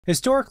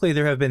Historically,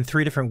 there have been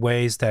three different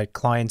ways that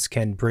clients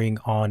can bring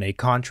on a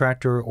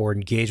contractor or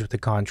engage with a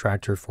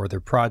contractor for their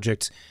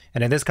projects.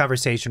 And in this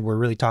conversation, we're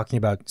really talking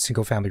about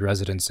single-family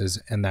residences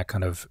and that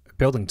kind of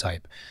building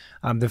type.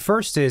 The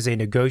first is a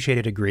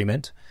negotiated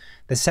agreement.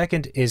 The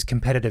second is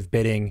competitive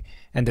bidding.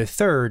 And the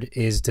third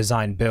is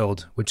design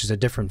build, which is a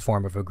different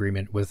form of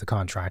agreement with the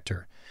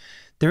contractor.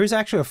 There is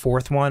actually a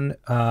fourth one,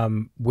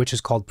 which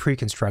is called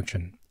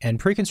pre-construction. And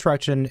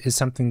pre-construction is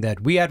something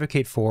that we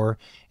advocate for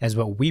as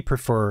what we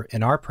prefer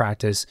in our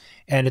practice.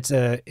 And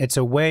it's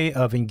a way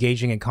of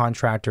engaging a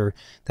contractor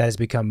that has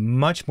become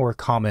much more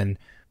common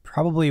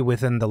probably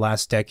within the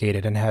last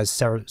decade, and has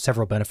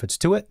several benefits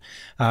to it.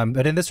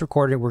 But in this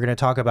recording, we're going to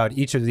talk about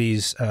each of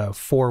these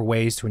four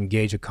ways to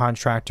engage a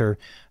contractor,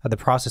 the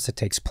process that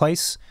takes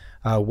place,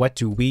 what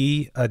do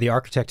we, the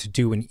architect,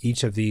 do in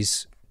each of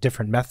these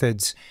different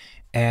methods,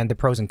 and the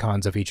pros and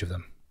cons of each of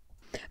them.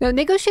 The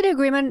negotiated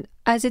agreement,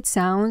 as it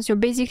sounds, you're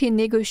basically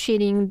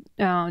negotiating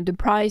the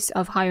price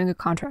of hiring a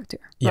contractor,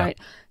 right?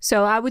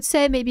 So I would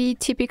say maybe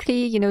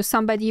typically,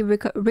 somebody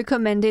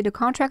recommended a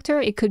contractor.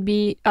 It could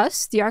be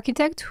us, the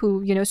architect,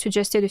 who,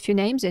 suggested a few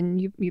names,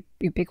 and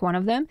you pick one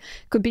of them.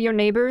 It could be your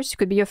neighbors, it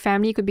could be your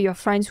family, it could be your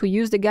friends who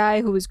used the guy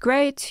who was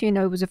great,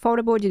 it was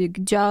affordable, did a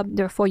good job,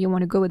 therefore you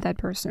want to go with that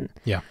person.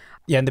 Yeah,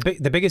 and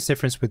the biggest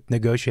difference with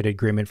negotiated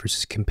agreement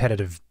versus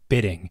competitive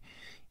bidding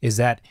is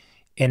that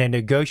in a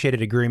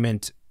negotiated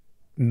agreement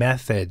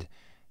method,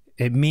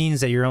 it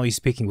means that you're only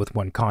speaking with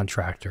one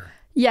contractor.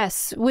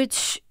 Yes,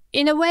 which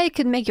in a way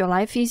could make your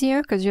life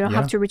easier because you don't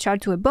have to reach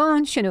out to a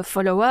bunch,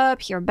 follow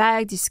up, hear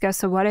back,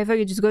 discuss or whatever.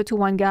 You just go to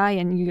one guy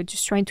and you're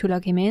just trying to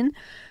lock him in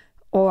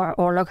or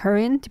lock her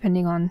in,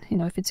 depending on,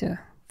 if it's a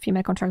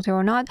female contractor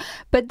or not.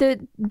 But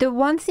the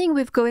one thing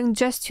with going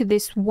just to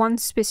this one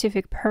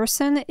specific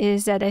person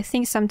is that I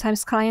think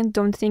sometimes clients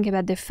don't think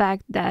about the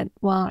fact that,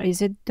 well,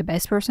 is it the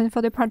best person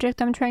for the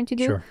project I'm trying to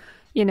do? Sure.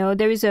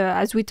 There is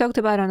as we talked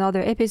about on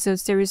other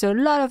episodes, there is a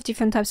lot of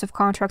different types of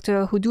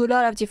contractor who do a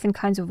lot of different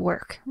kinds of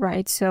work,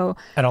 right? So,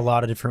 and a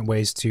lot of different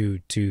ways to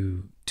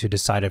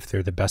decide if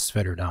they're the best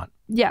fit or not.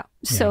 Yeah.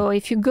 So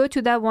if you go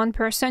to that one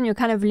person, you're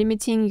kind of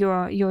limiting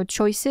your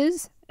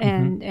choices.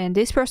 And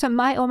this person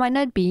might or might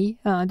not be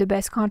the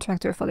best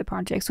contractor for the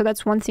project. So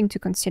that's one thing to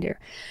consider.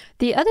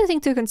 The other thing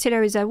to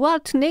consider is that, well,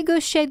 to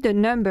negotiate the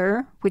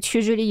number, which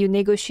usually you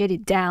negotiate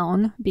it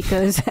down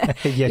because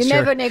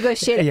never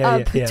negotiate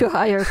up to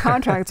hire a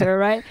contractor,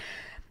 right?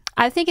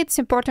 I think it's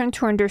important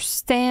to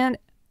understand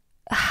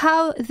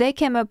how they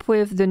came up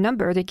with the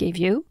number they gave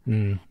you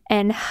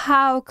and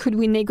how could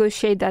we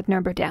negotiate that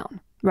number down,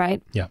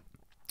 right? Yeah.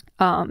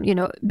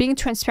 Being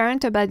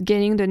transparent about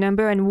getting the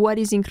number and what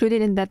is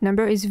included in that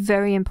number is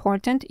very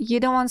important.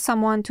 You don't want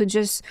someone to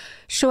just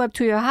show up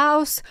to your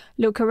house,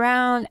 look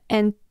around,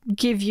 and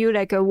give you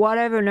like a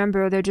whatever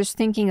number they're just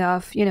thinking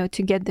of,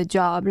 to get the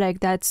job. Like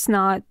that's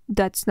not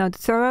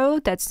thorough.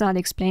 That's not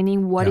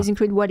explaining what is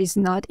included, what is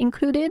not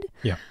included.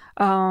 Yeah.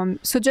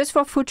 So just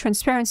for full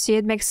transparency,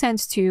 it makes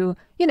sense to,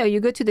 you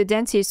go to the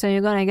dentist and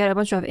you're going to get a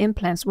bunch of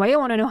implants. Well, you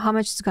want to know how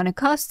much it's going to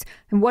cost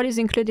and what is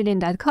included in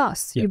that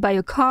cost. You buy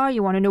a car,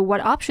 you want to know what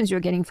options you're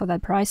getting for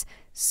that price.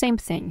 Same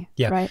thing,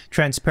 right?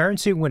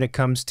 Transparency when it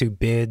comes to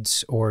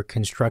bids or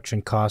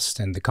construction costs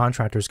and the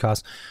contractor's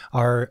costs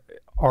are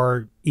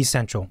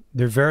essential.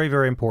 They're very,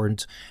 very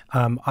important.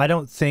 I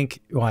don't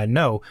think, well, I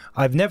know,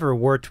 I've never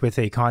worked with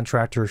a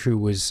contractor who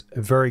was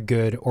very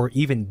good or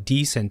even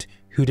decent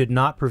who did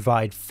not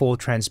provide full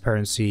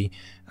transparency,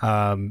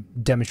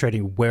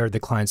 demonstrating where the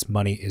client's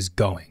money is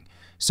going.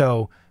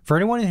 So for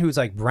anyone who's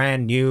like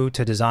brand new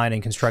to design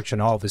and construction,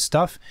 all of this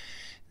stuff,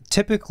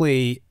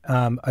 typically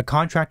a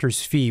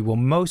contractor's fee will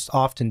most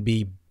often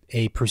be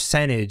a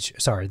percentage,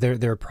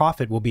 their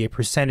profit will be a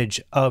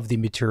percentage of the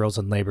materials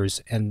and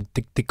labors and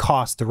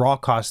the raw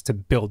cost to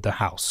build the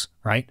house,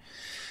 right?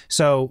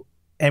 So,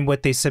 and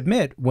what they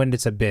submit when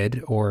it's a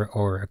bid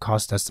or a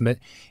cost estimate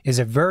is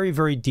a very,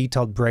 very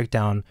detailed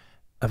breakdown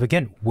of,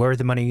 again, where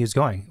the money is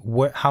going,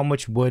 how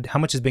much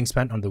is being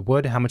spent on the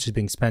wood, how much is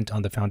being spent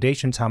on the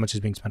foundations, how much is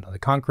being spent on the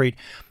concrete,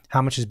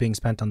 how much is being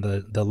spent on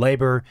the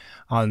labor,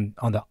 on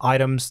the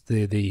items,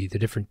 the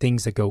different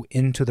things that go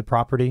into the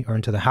property or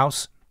into the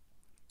house.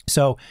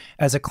 So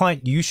as a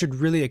client, you should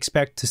really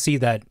expect to see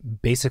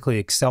that basically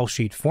Excel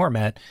sheet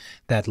format,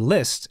 that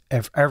list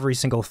of every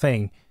single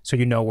thing so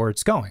you know where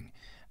it's going.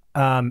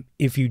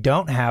 If you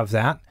don't have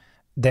that,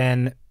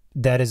 then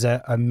that is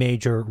a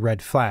major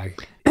red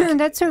flag.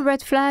 That's a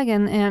red flag.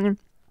 And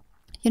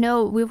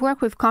we've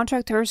worked with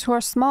contractors who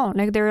are small,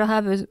 like they'll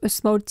have a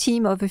small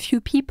team of a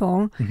few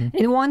people.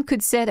 And one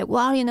could say that,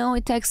 well,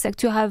 it takes like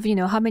to have,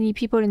 how many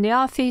people in the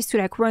office to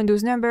like run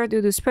those numbers,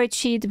 do the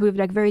spreadsheet with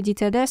like very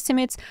detailed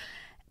estimates.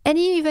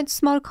 Any even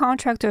small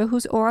contractor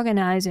who's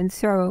organized and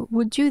thorough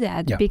would do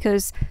that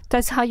because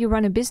that's how you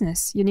run a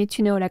business. You need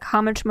to know like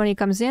how much money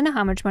comes in,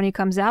 how much money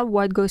comes out,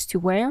 what goes to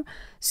where.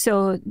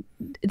 So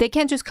they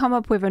can't just come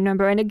up with a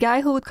number. And a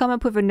guy who would come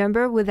up with a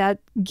number without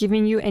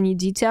giving you any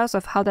details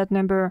of how that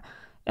number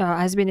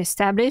has been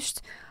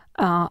established,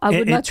 I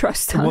would not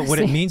trust. What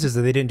it means is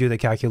that they didn't do the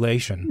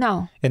calculation.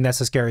 No. And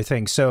that's a scary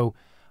thing. So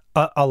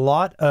a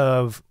lot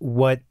of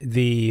what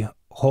the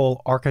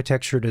whole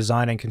architecture,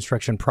 design, and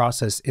construction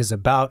process is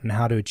about and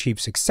how to achieve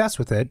success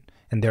with it,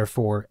 and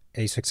therefore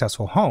a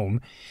successful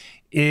home,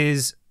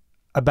 is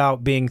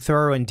about being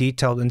thorough and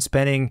detailed and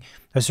spending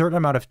a certain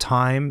amount of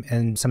time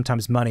and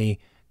sometimes money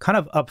kind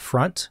of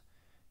upfront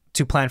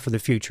to plan for the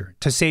future,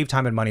 to save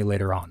time and money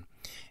later on.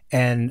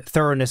 And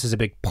thoroughness is a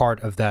big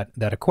part of that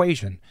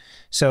equation.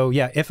 So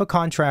yeah, if a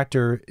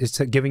contractor is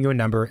giving you a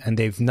number and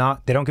they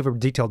don't give a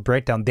detailed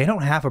breakdown, they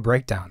don't have a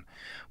breakdown,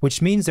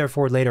 which means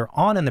therefore later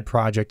on in the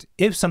project,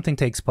 if something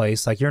takes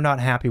place, like you're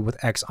not happy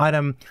with X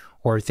item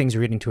or things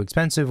are getting too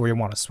expensive or you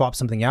want to swap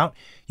something out,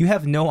 you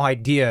have no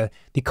idea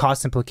the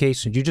cost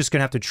implications. You're just going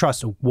to have to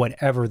trust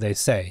whatever they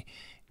say.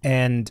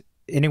 And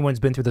anyone who's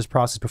been through this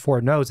process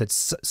before knows that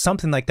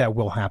something like that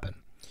will happen.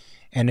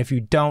 And if you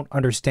don't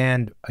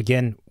understand,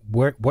 again,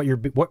 what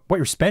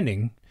you're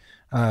spending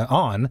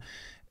on,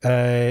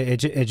 it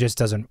just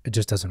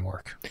doesn't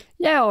work.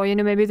 Yeah, or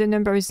maybe the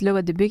number is low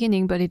at the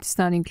beginning, but it's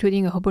not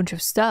including a whole bunch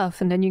of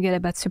stuff, and then you get a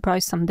bad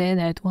surprise someday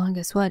that, well,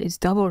 guess what? It's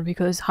double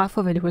because half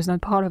of it was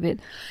not part of it.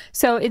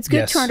 So it's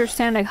good to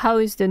understand like how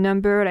is the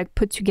number like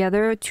put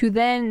together to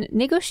then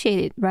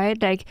negotiate it,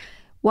 right? Like,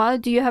 well,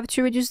 do you have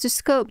to reduce the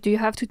scope? Do you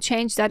have to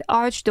change that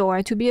arch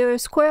door to be a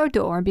square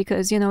door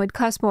because, it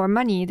costs more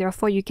money.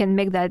 Therefore, you can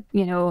make that,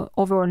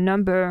 overall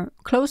number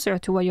closer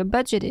to what your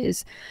budget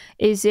is.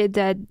 Is it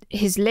that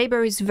his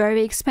labor is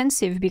very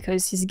expensive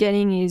because he's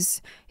getting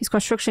his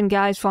construction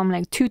guys from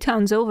like 2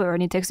 towns over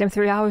and it takes them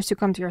 3 hours to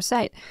come to your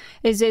site?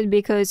 Is it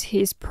because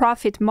his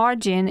profit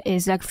margin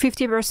is like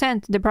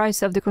 50% the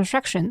price of the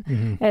construction?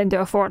 Mm-hmm. And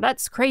therefore,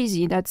 that's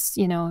crazy. That's,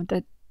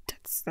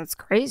 that's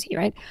crazy,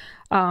 right?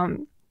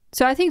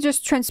 So I think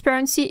just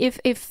transparency, if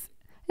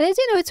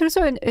it's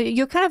also,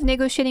 you're kind of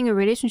negotiating a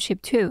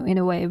relationship too, in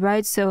a way,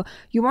 right? So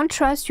you want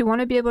trust, you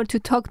want to be able to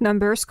talk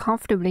numbers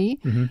comfortably.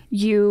 Mm-hmm.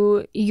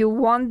 You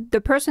want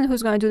the person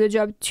who's going to do the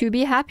job to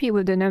be happy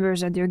with the numbers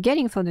that they're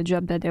getting for the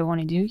job that they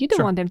want to do. You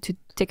don't want them to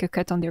take a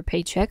cut on their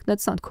paycheck.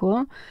 That's not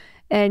cool.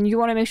 And you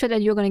want to make sure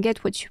that you're going to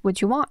get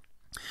what you want.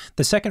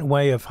 The second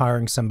way of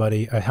hiring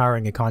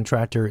a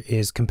contractor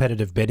is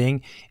competitive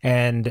bidding.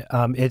 And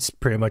it's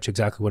pretty much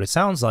exactly what it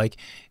sounds like,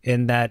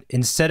 in that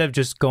instead of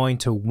just going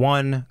to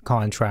one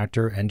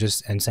contractor and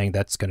saying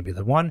that's going to be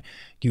the one,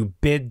 you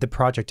bid the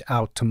project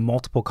out to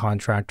multiple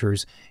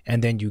contractors,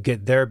 and then you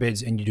get their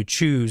bids and you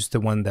choose the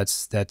one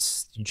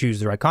you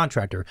choose the right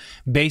contractor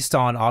based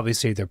on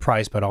obviously their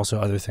price, but also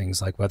other things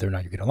like whether or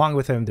not you get along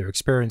with them, their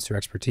experience, their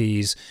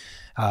expertise,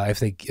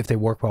 if they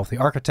work well with the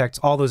architects,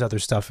 all those other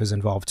stuff is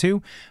involved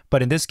too.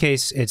 But in this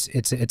case,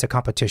 it's a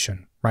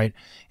competition, right?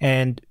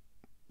 And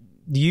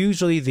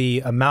usually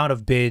the amount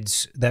of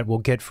bids that we'll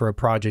get for a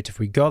project, if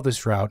we go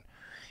this route,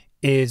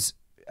 is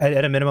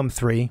at a minimum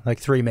 3. Like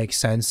 3 makes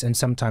sense, and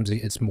sometimes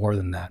it's more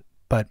than that.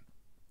 But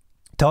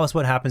tell us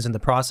what happens in the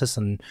process,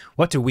 and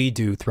what do we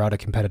do throughout a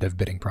competitive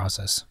bidding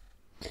process?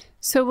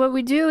 So what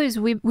we do is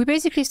we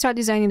basically start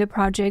designing the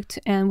project,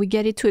 and we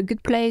get it to a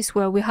good place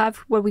where we have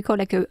what we call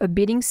like a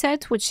bidding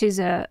set, which is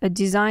a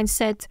design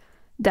set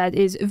that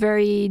is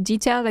very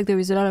detailed. Like there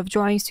is a lot of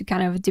drawings to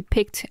kind of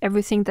depict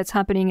everything that's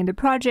happening in the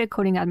project,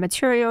 calling out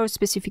materials,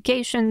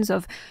 specifications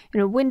of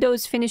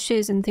windows,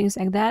 finishes, and things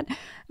like that.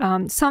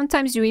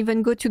 Sometimes you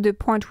even go to the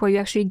point where you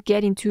actually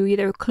get into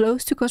either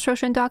close to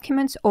construction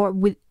documents or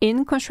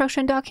within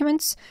construction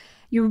documents.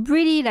 You're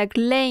really like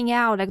laying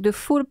out like the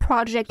full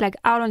project like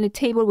out on the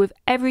table with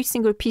every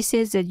single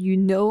pieces that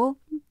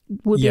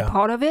would be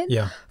part of it,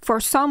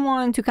 for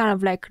someone to kind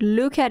of like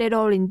look at it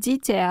all in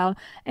detail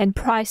and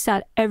price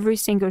out every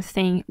single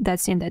thing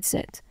that's in that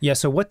set. Yeah,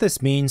 so what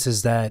this means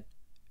is that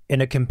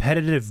in a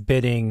competitive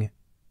bidding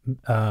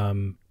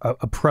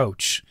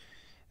approach,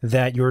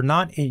 that you're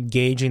not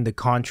engaging the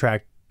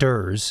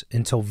contractors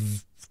until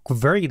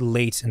very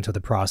late into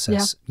the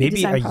process,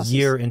 maybe a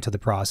year into the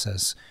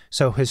process.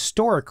 So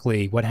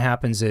historically, what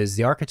happens is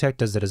the architect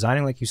does the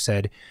designing, like you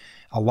said.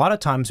 A lot of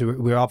times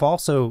we have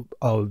also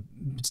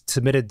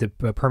submitted the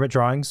permit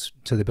drawings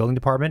to the building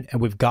department, and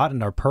we've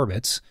gotten our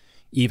permits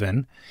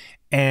even.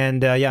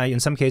 And in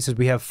some cases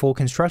we have full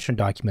construction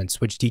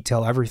documents which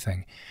detail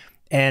everything.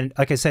 And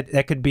like I said,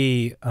 that could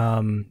be,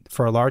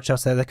 for a large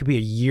house, that could be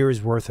a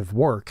year's worth of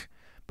work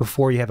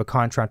before you have a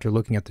contractor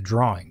looking at the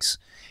drawings.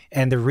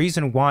 And the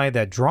reason why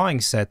that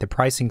drawing set, the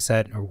pricing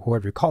set, or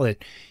whatever you call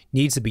it,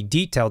 needs to be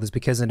detailed is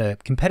because in a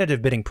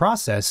competitive bidding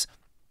process,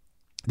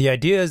 the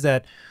idea is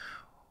that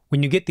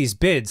when you get these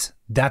bids,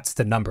 that's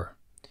the number.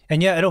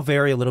 And yeah, it'll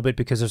vary a little bit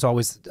because there's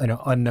always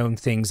unknown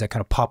things that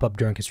kind of pop up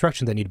during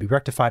construction that need to be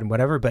rectified and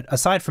whatever. But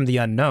aside from the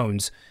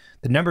unknowns,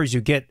 the numbers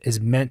you get is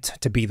meant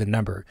to be the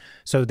number.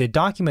 So the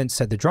document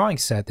set, the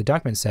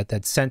document set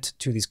that's sent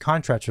to these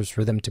contractors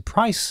for them to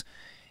price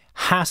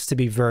has to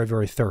be very,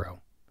 very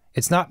thorough.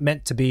 It's not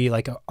meant to be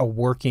like a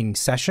working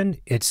session.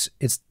 It's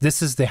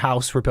this is the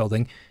house we're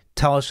building.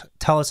 Tell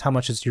us how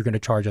much you're going to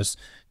charge us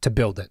to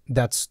build it.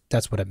 That's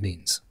what it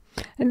means.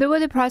 And the way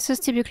the process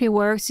typically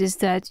works is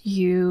that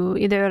you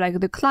either like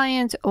the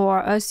client or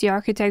us, the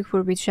architect,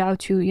 will reach out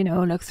to, you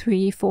know, like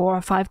 3, 4,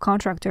 or 5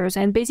 contractors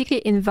and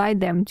basically invite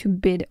them to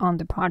bid on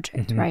the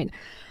project, right?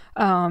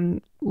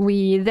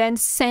 We then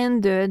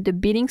send the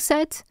bidding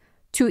set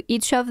to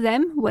each of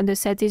them when the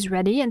set is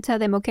ready and tell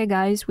them, okay,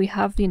 guys, we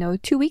have, you know,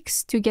 2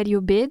 weeks to get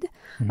your bid.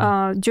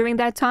 During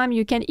that time,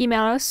 you can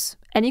email us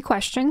any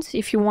questions.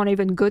 If you want to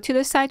even go to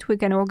the site, we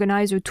can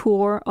organize a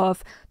tour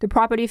of the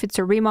property if it's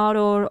a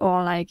remodel,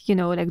 or like, you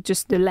know, like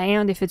just the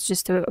land if it's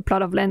just a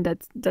plot of land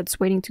that's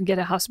waiting to get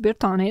a house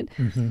built on it.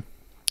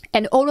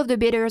 And all of the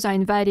bidders are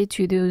invited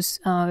to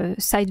those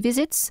site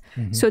visits,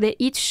 so they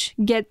each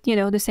get, you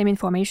know, the same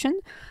information.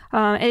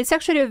 And it's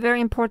actually a very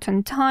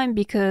important time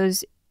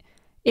because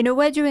in a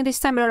way, during this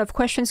time, a lot of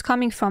questions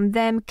coming from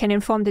them can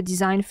inform the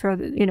design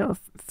further, you know,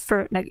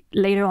 for like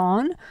later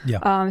on.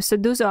 Yeah. So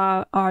those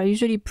are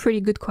usually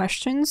pretty good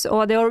questions,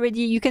 or they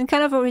already, you can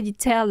kind of already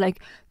tell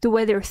like the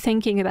way they're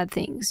thinking about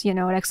things, you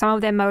know, like some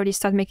of them already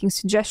start making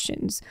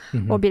suggestions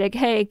or be like,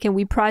 hey, can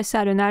we price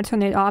out an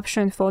alternate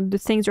option for the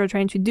things we're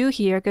trying to do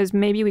here? Because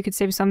maybe we could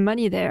save some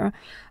money there,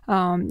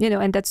 you know,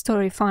 and that's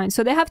totally fine.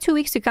 So they have 2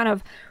 weeks to kind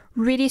of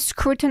really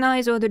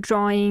scrutinize all the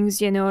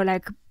drawings, you know,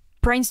 like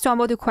brainstorm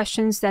all the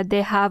questions that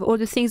they have, all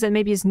the things that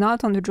maybe is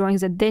not on the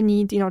drawings that they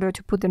need in order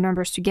to put the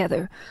numbers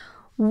together.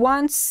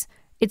 Once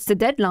it's the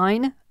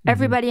deadline,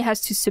 everybody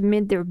has to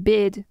submit their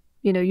bid,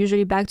 you know,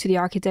 usually back to the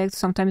architect,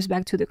 sometimes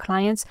back to the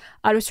clients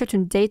at a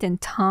certain date and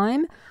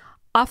time.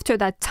 After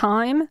that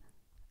time,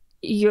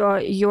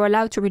 you're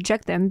allowed to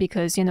reject them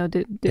because, you know,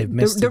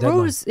 the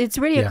rules, it's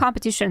really a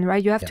competition,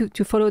 right? You have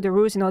to follow the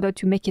rules in order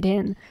to make it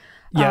in.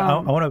 Yeah, I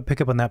want to pick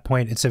up on that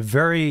point. It's a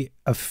very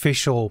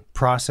official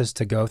process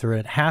to go through.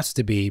 It has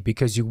to be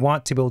because you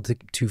want to be able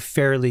to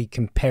fairly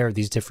compare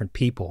these different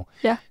people.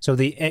 Yeah. So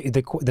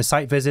the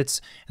site visits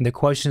and the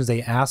questions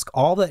they ask,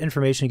 all the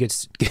information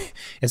gets,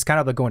 it's kind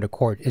of like going to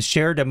court. It's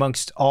shared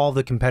amongst all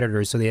the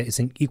competitors, so it's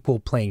an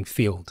equal playing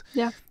field.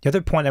 Yeah. The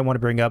other point I want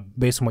to bring up,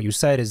 based on what you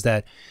said, is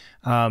that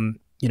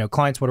you know,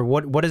 clients wonder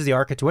what is the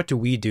architect? What do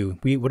we do?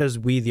 What does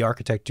the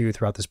architect do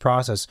throughout this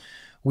process?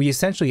 We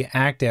essentially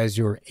act as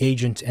your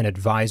agent and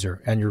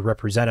advisor and your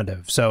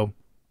representative. So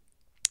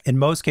in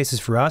most cases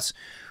for us,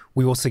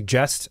 we will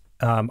suggest,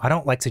 I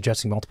don't like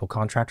suggesting multiple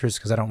contractors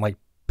because I don't like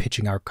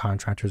pitching our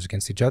contractors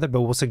against each other,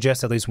 but we'll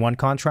suggest at least one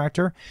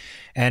contractor,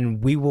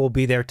 and we will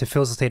be there to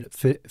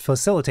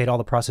facilitate all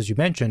the process you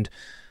mentioned,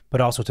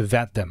 but also to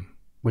vet them,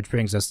 which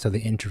brings us to the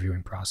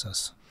interviewing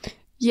process.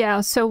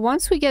 Yeah, so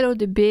once we get all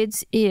the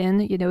bids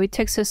in, you know, it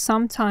takes us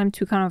some time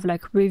to kind of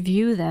like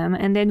review them,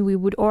 and then we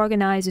would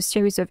organize a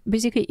series of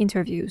basically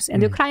interviews.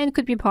 And the client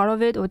could be part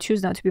of it or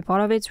choose not to be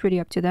part of it. It's really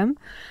up to them.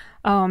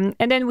 And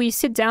then we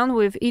sit down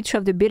with each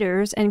of the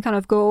bidders and kind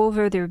of go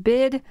over their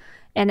bid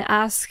and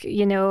ask,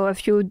 you know, a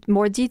few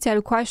more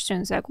detailed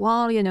questions like,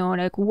 well, you know,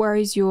 like where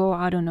is your,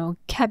 I don't know,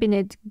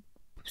 cabinet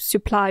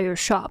supplier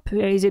shop?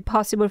 Is it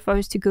possible for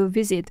us to go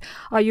visit?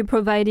 Are you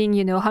providing,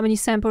 you know, how many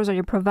samples are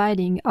you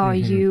providing? Are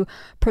you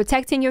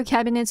protecting your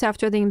cabinets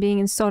after them being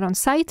installed on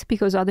site?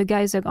 Because other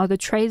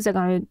trades are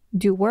going to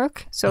do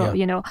work. So,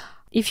 you know,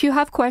 if you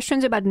have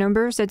questions about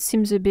numbers that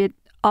seems a bit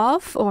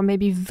off or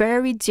maybe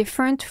very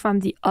different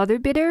from the other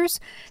bidders,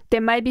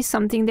 there might be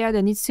something there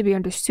that needs to be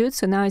understood.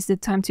 So now is the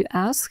time to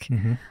ask.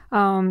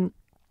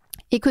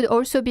 It could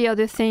also be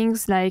other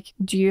things like,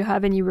 do you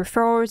have any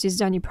referrals? Is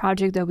there any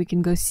project that we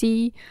can go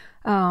see?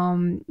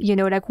 You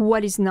know, like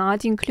what is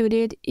not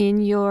included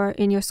in your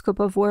scope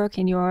of work,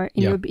 in your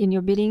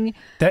bidding?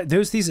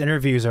 These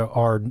interviews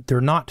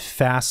they're not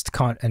fast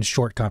and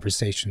short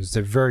conversations.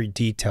 They're very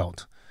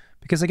detailed.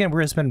 Because again, we're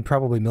going to spend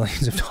probably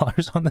millions of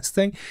dollars on this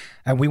thing,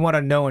 and we want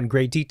to know in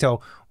great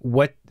detail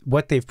what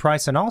they've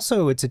priced, and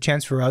also it's a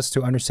chance for us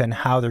to understand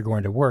how they're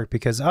going to work.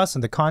 Because us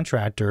and the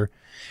contractor,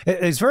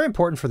 it's very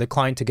important for the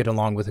client to get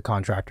along with the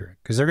contractor,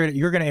 because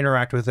you're going to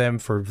interact with them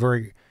for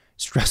very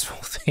stressful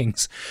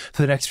things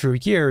for the next few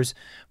years.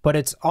 But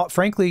it's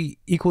frankly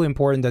equally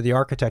important that the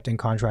architect and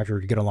contractor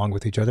get along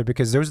with each other,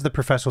 because those are the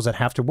professionals that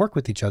have to work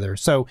with each other.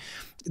 So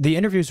the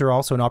interviews are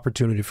also an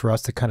opportunity for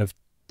us to kind of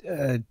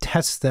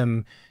test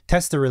the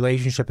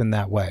relationship in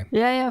that way.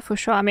 Yeah, for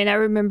sure. I mean, I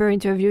remember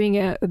interviewing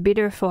a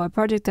bidder for a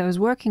project I was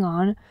working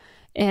on,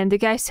 and the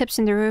guy steps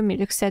in the room, he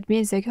looks at me,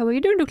 he's like, oh, well, you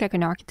don't look like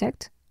an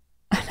architect.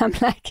 And I'm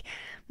like,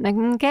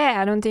 okay,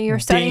 I don't think you're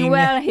starting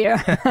well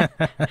here.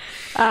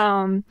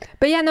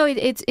 But yeah, no,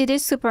 it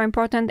is super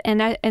important.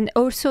 And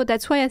also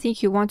that's why I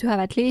think you want to have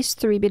at least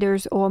 3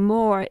 bidders or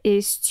more,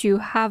 is to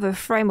have a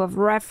frame of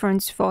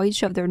reference for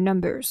each of their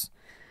numbers.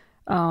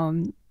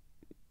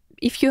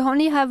 If you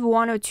only have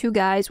 1 or 2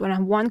 guys,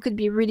 when one could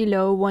be really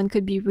low, one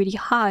could be really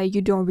high,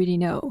 you don't really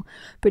know.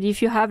 But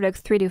if you have like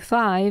 3 to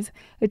 5,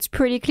 it's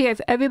pretty clear. If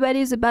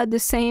everybody's about the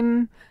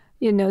same,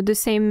 you know, the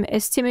same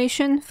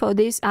estimation for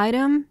this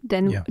item,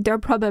 then they're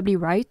probably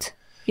right.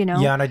 You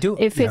know, and I do.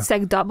 If it's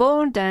like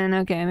double, then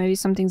okay, maybe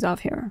something's off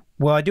here.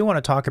 Well, I do want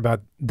to talk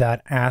about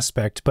that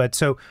aspect. But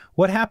so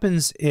what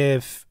happens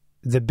if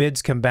the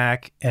bids come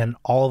back and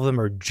all of them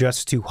are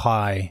just too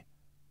high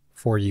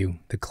for you,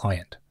 the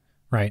client?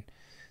 right?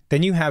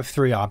 Then you have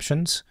three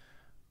options.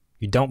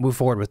 You don't move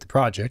forward with the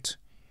project.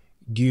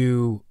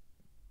 You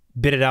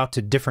bid it out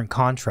to different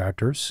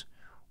contractors,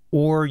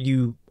 or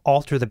you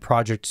alter the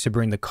project to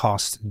bring the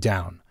cost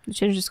down. You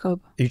change the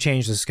scope. You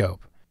change the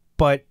scope.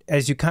 But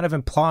as you kind of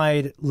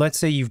implied, let's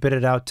say you've bid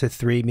it out to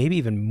three, maybe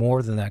even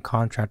more than that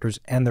contractors,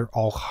 and they're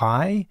all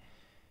high.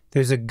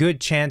 There's a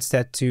good chance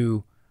that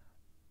to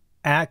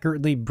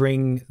accurately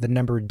bring the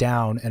number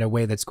down in a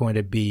way that's going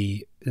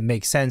to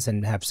make sense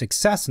and have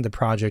success in the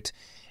project,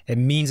 it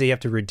means that you have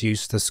to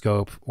reduce the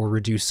scope or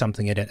reduce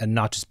something in it and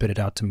not just bid it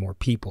out to more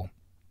people.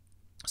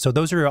 So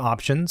those are your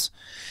options.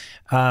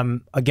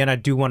 Again, I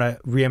do want to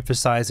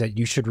reemphasize that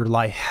you should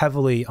rely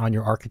heavily on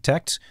your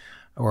architect,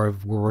 or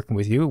if we're working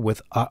with you, we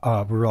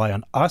rely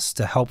on us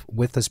to help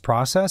with this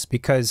process,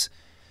 because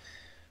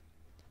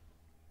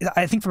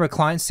I think from a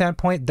client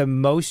standpoint, the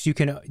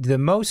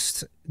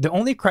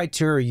only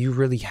criteria you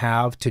really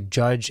have to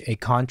judge a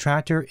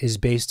contractor is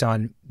based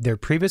on their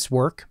previous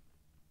work,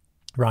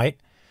 right?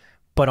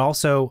 But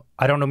also,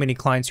 I don't know many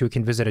clients who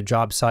can visit a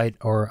job site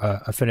or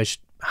a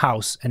finished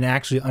house and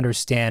actually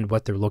understand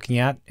what they're looking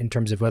at in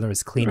terms of whether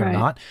it's clean or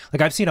not.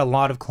 Like, I've seen a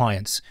lot of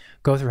clients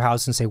go through a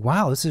house and say,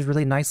 wow, this is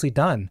really nicely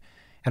done.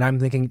 And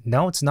I'm thinking,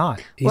 no, it's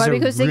not. Well,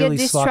 because they get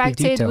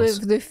distracted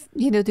with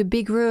the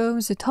big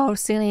rooms, the tall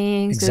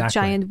ceilings, the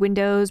giant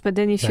windows. But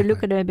then if you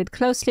look at it a bit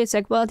closely, it's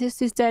like, well,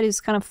 that is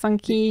kind of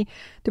funky.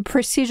 The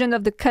precision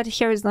of the cut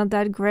here is not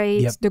that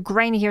great. The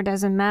grain here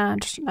doesn't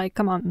match. Like,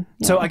 come on.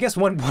 So I guess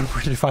one word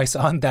of advice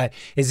on that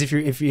is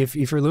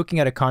if you're looking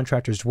at a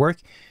contractor's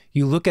work,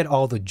 you look at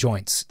all the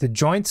joints. The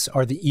joints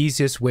are the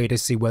easiest way to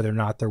see whether or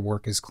not their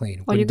work is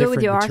clean. Well, you go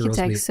with your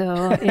architect,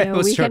 so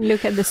we can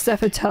look at the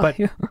stuff and tell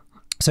you.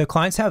 So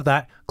clients have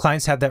that.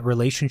 Clients have that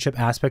relationship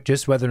aspect,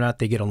 just whether or not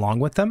they get along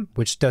with them,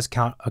 which does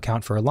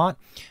account for a lot.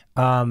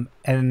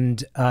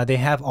 And they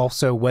have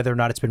also whether or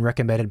not it's been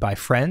recommended by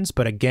friends.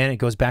 But again, it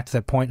goes back to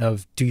the point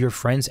of, do your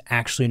friends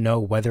actually know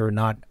whether or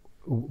not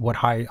what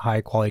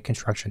high quality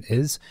construction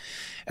is?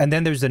 And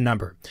then there's the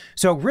number.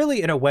 So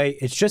really, in a way,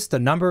 it's just the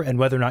number and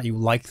whether or not you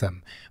like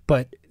them.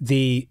 But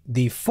the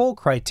full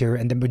criteria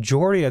and the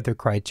majority of the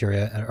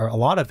criteria, or a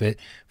lot of it,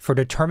 for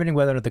determining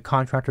whether or not the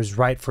contractor is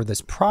right for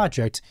this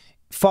project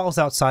falls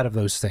outside of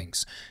those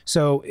things.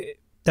 So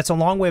that's a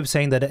long way of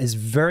saying that it is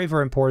very,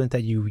 very important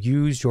that you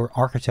use your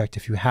architect,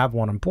 if you have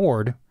one on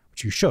board,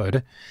 which you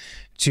should,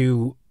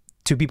 to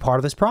be part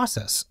of this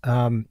process.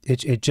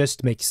 It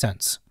just makes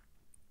sense.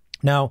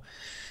 Now,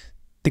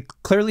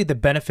 clearly the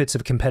benefits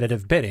of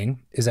competitive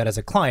bidding is that as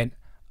a client,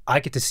 I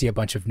get to see a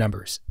bunch of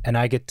numbers and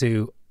I get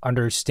to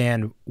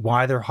understand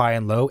why they're high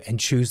and low and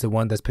choose the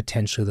one that's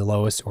potentially the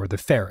lowest or the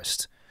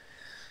fairest.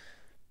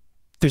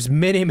 There's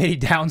many, many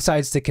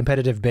downsides to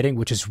competitive bidding,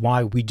 which is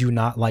why we do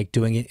not like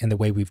doing it in the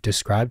way we've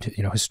described,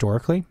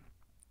 historically.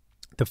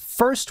 The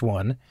first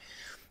one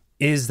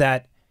is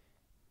that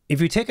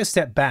if you take a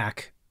step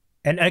back,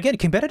 and again,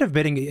 competitive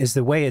bidding is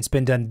the way it's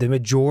been done the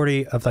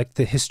majority of like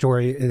the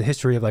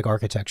history of like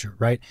architecture,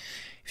 right?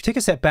 If you take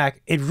a step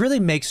back, it really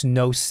makes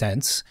no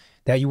sense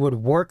that you would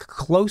work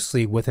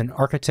closely with an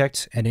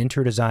architect, an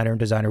interior designer, and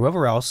designer,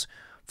 whoever else,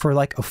 for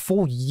like a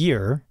full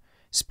year,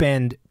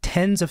 spend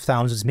tens of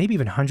thousands, maybe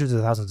even hundreds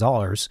of thousands of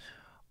dollars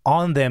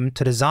on them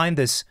to design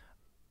this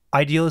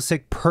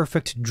idealistic,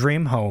 perfect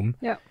dream home,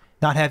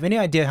 not have any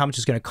idea how much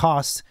it's going to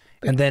cost,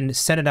 and then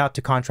send it out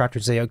to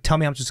contractors and say, oh, tell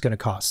me how much it's going to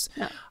cost.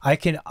 I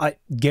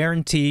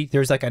guarantee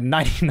there's like a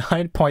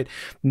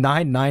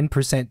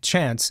 99.99%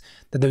 chance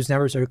that those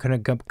numbers are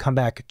going to come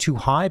back too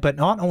high, but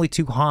not only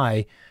too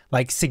high,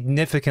 like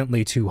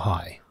significantly too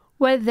high.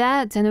 Well,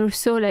 that, and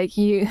also like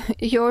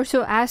you're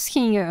also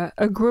asking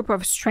a group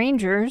of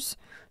strangers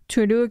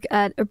to look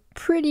at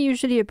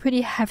usually a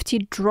pretty hefty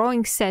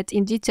drawing set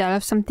in detail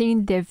of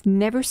something they've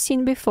never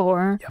seen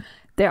before.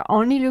 They're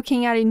only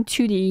looking at it in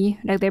 2D.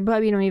 Like, they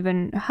probably don't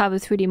even have a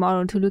 3D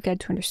model to look at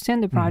to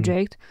understand the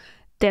project.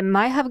 They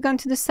might have gone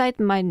to the site,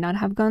 might not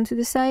have gone to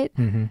the site.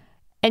 And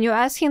you're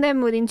asking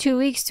them within 2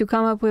 weeks to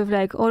come up with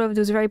like all of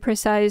those very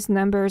precise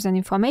numbers and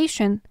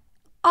information,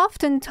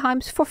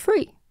 oftentimes for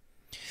free.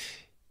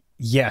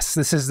 Yes,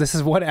 this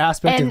is one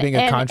aspect of being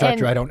a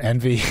contractor I don't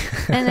envy.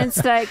 And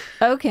it's like,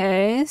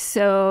 okay,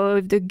 so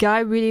if the guy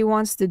really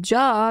wants the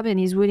job and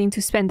he's willing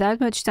to spend that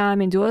much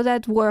time and do all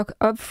that work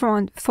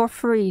upfront for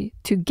free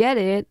to get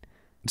it,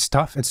 it's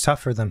tough. It's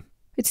tough for them.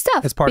 It's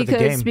tough. It's part of the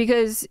game.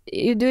 Because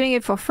you're doing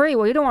it for free.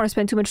 Well, you don't want to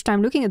spend too much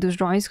time looking at those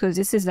drawings because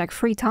this is like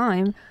free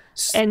time.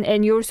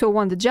 And you also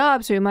want the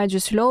job, so you might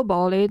just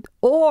lowball it.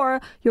 Or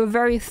you're a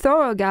very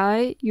thorough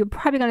guy. You're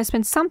probably going to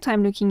spend some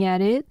time looking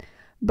at it,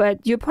 but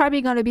you're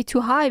probably going to be too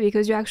high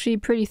because you're actually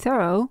pretty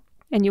thorough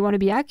and you want to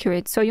be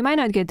accurate. So you might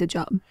not get the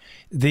job.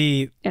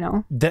 That's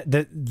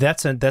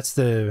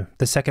the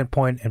second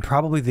point, and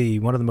probably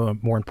one of the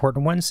more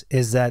important ones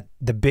is that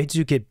the bids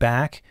you get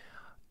back,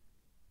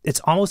 it's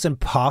almost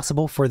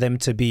impossible for them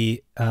to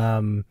be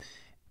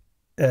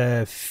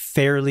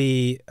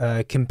fairly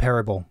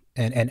comparable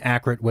and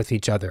accurate with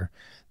each other.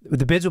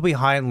 The bids will be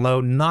high and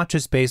low, not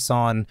just based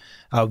on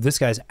this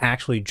guy's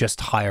actually just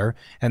higher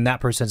and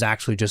that person's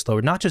actually just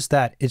lower. Not just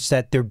that, it's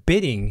that their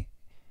bidding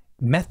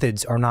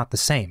methods are not the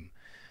same.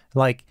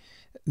 Like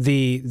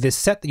the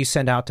set that you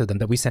send out to them,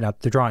 that we send out,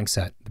 the drawing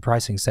set, the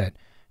pricing set,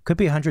 could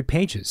be 100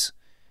 pages.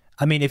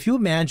 I mean, if you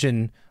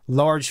imagine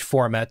large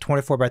format,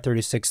 24 by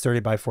 36, 30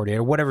 by 48,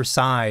 or whatever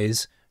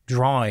size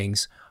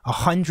drawings,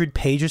 100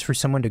 pages for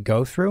someone to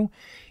go through,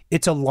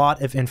 it's a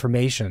lot of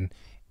information.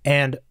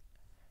 And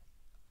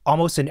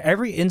almost in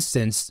every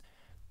instance,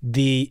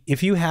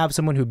 if you have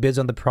someone who bids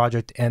on the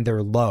project and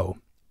they're low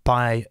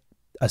by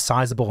a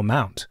sizable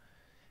amount,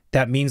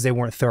 that means they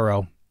weren't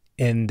thorough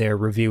in their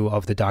review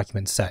of the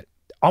document set.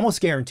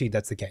 Almost guaranteed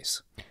that's the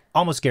case.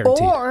 Almost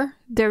guaranteed. Or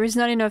there is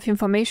not enough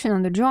information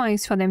on the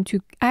drawings for them to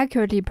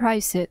accurately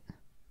price it.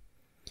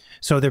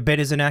 So their bid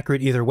is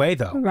inaccurate either way,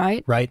 though.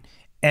 Right. Right.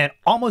 And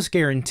almost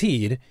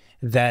guaranteed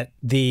that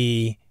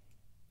the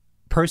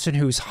person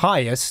who's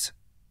highest,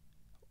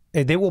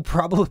 they will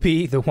probably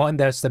be the one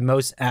that's the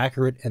most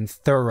accurate and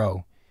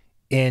thorough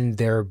in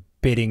their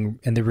bidding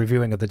and the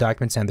reviewing of the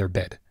documents and their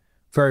bid.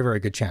 Very, very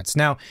good chance.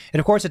 Now, and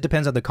of course, it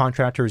depends on the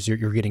contractors you're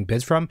getting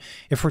bids from.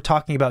 If we're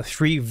talking about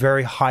 3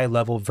 very high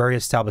level, very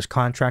established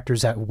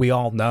contractors that we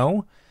all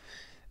know,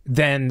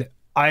 then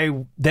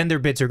their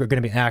bids are going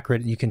to be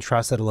accurate and you can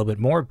trust that a little bit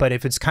more. But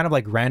if it's kind of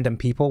like random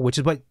people, which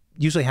is what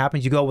usually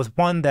happens, you go with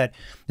one that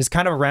is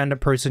kind of a random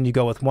person, you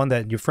go with one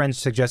that your friends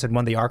suggested,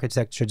 one the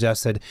architect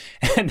suggested,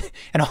 and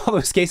in all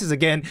those cases,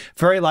 again,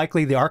 very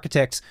likely the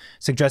architect's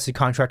suggested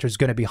contractor is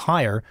going to be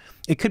higher.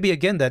 It could be,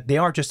 again, that they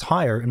are just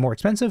higher and more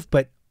expensive,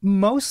 but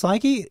most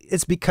likely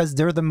it's because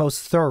they're the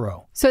most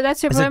thorough. So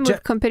that's the problem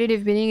with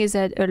competitive bidding, is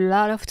that a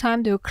lot of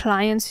time the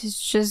client is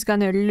just going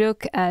to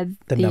look at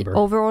the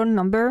overall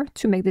number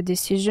to make the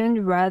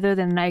decision, rather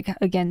than like,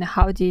 again,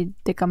 how did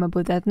they come up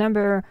with that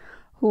number?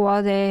 Who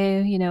are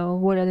they? You know,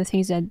 what are the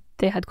things that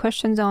they had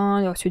questions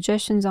on or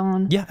suggestions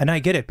on? Yeah, and I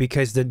get it,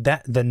 because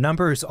the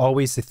number is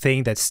always the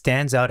thing that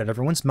stands out in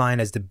everyone's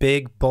mind as the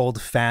big, bold,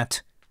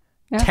 fat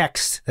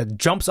text that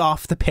jumps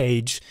off the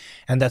page,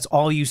 and that's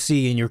all you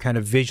see in your kind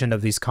of vision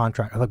of these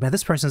contracts. Like, man,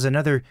 this person's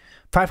another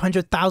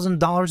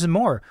 $500,000 and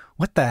more.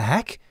 What the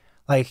heck?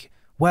 Like,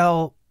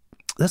 well,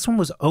 this one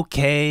was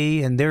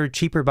okay, and they're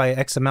cheaper by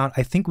X amount.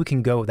 I think we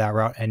can go that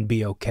route and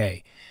be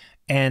okay.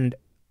 And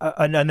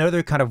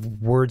another kind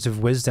of words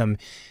of wisdom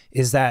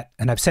is that,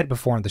 and I've said it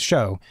before on the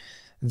show,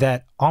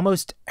 that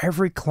almost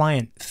every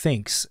client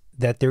thinks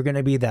that they're going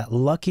to be that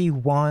lucky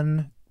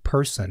one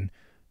person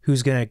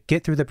who's going to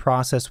get through the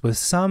process with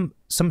some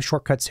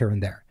shortcuts here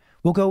and there.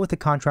 We'll go with the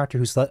contractor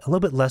who's a little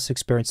bit less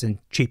experienced and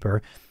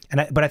cheaper,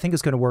 but I think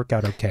it's going to work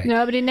out okay.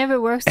 No, but it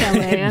never works that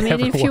way. I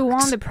mean, if you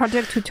want the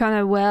project to turn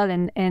out well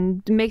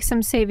and make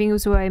some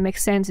savings where it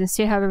makes sense and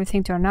still have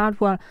everything turn out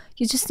well,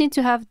 you just need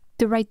to have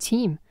the right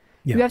team.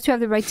 Yeah. You have to have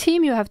the right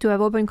team. You have to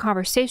have open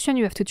conversation.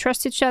 You have to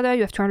trust each other.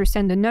 You have to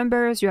understand the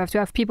numbers. You have to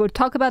have people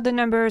talk about the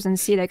numbers and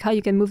see like how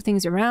you can move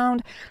things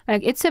around.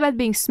 Like, it's about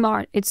being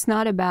smart. It's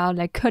not about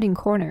like cutting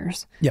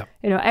corners. Yeah.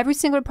 You know, every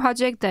single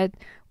project that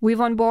we've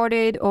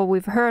onboarded or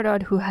we've heard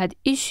of who had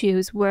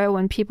issues where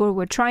when people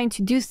were trying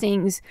to do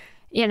things,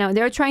 you know,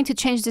 they're trying to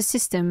change the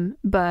system,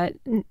 but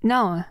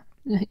no,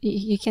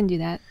 you can't do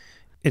that.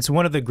 It's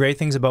one of the great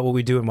things about what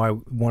we do,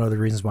 and one of the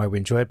reasons why we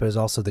enjoy it, but it's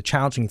also the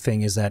challenging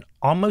thing is that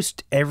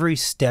almost every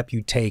step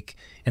you take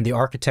in the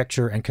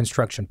architecture and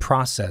construction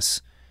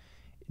process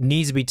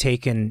needs to be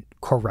taken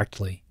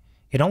correctly.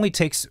 It only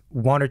takes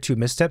 1 or 2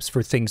 missteps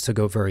for things to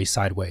go very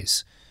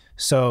sideways.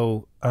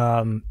 So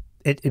you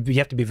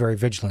have to be very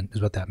vigilant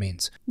is what that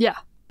means. Yeah.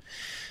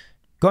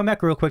 Going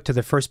back real quick to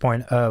the first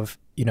point of,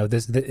 you know,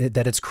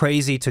 that it's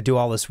crazy to do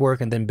all this work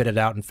and then bid it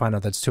out and find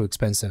out that's too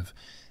expensive.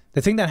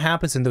 The thing that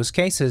happens in those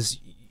cases,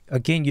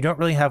 again, you don't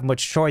really have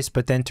much choice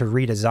but then to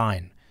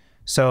redesign.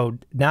 So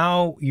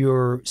now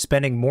you're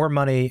spending more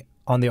money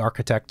on the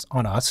architect,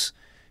 on us,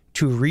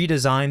 to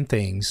redesign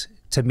things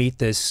to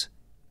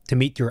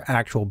meet your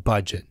actual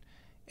budget.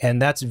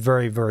 And that's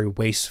very, very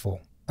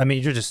wasteful. I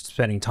mean, you're just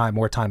spending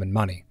more time and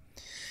money.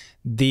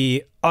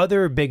 The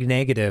other big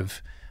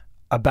negative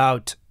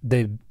about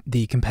the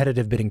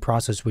competitive bidding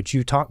process, which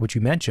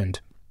you mentioned,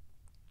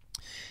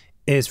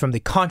 is from the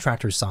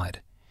contractor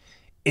side.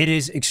 It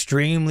is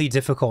extremely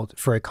difficult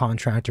for a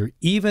contractor,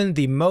 even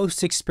the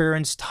most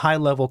experienced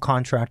high-level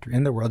contractor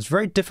in the world. It's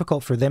very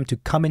difficult for them to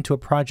come into a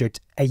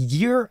project a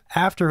year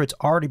after it's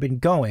already been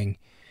going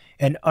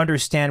and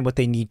understand what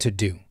they need to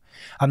do.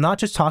 I'm not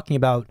just talking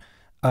about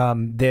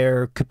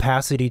their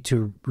capacity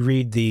to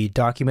read the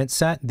document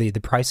set, the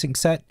pricing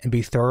set, and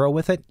be thorough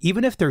with it.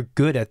 Even if they're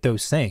good at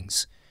those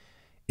things,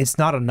 it's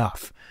not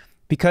enough,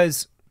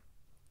 because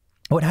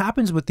what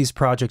happens with these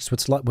projects,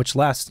 which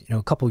last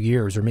a couple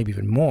years or maybe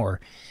even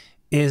more,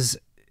 is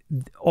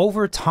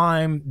over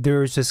time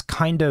there's this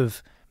kind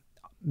of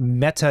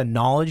meta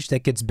knowledge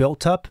that gets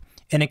built up,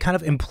 and a kind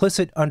of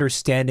implicit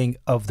understanding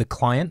of the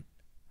client,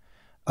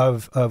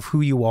 of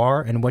who you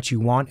are and what you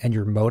want and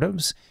your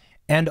motives,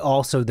 and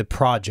also the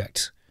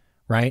project,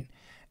 right?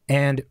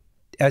 And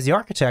as the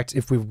architect,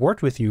 if we've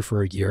worked with you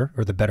for a year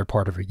or the better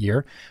part of a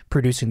year,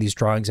 producing these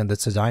drawings and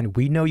this design,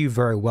 we know you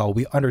very well.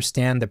 We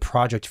understand the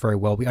project very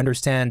well. We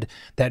understand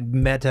that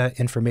meta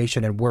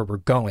information and where we're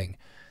going.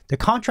 The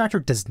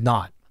contractor does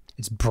not.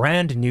 It's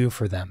brand new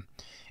for them.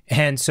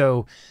 And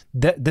so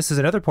this is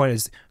another point,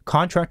 is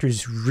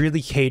contractors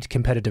really hate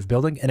competitive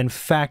building. And in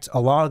fact,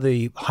 a lot of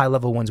the high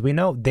level ones we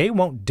know, they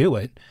won't do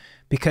it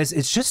because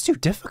it's just too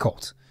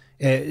difficult.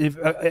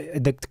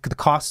 The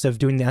cost of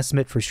doing the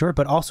estimate for sure,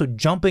 but also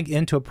jumping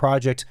into a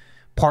project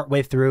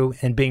partway through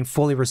and being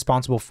fully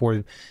responsible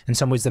for, in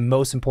some ways, the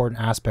most important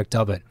aspect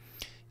of it.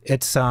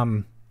 It's,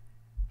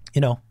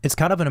 it's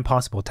kind of an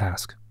impossible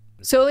task.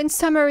 So in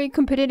summary,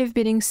 competitive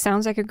bidding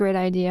sounds like a great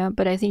idea,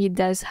 but I think it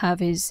does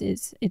have its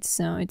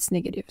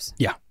negatives.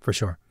 Yeah, for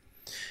sure.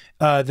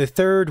 The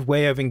third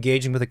way of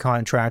engaging with a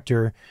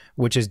contractor,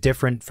 which is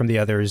different from the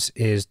others,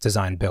 is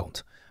design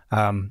build.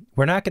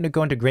 We're not going to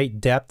go into great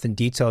depth and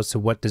detail as to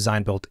what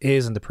design build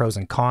is and the pros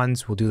and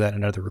cons. We'll do that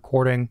in another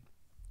recording.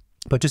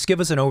 But just give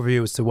us an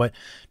overview as to what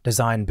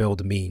design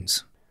build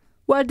means.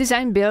 Well,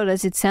 design build,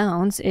 as it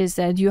sounds, is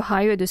that you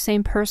hire the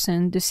same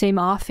person, the same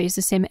office,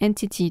 the same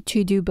entity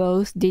to do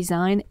both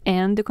design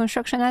and the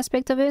construction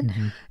aspect of it.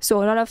 Mm-hmm.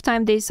 So a lot of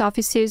time these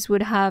offices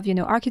would have,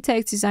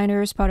 architects,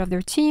 designers part of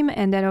their team,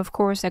 and then of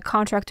course a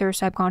contractor,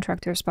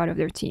 subcontractors part of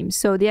their team.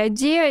 So the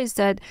idea is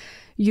that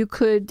you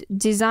could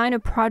design a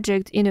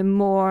project in a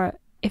more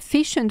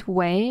efficient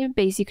way,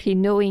 basically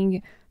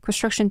knowing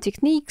construction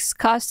techniques,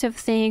 cost of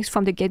things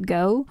from the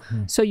get-go.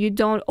 So you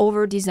don't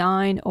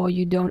over-design or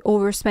you don't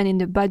overspend in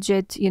the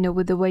budget,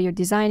 with the way you're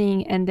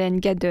designing, and then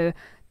get the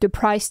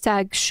price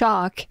tag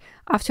shock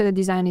after the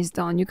design is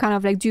done. You kind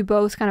of like do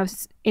both kind of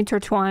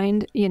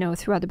intertwined,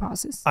 throughout the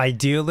process.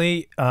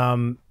 Ideally,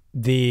 I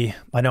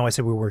know I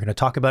said we were going to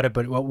talk about it,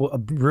 but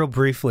real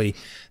briefly,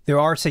 there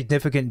are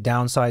significant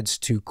downsides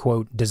to,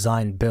 quote,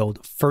 design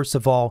build. First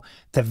of all,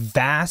 the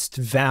vast,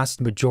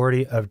 vast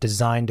majority of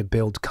design to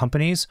build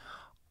companies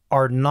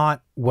are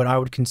not what I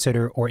would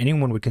consider, or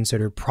anyone would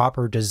consider,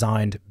 proper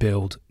design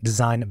build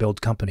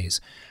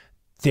companies.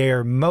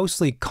 They're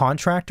mostly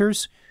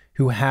contractors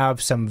who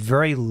have some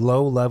very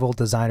low-level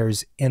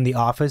designers in the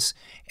office,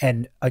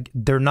 and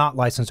they're not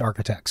licensed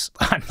architects.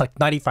 Like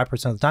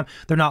 95% of the time,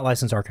 they're not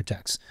licensed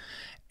architects.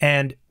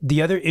 And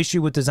the other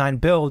issue with design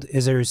build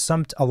is there's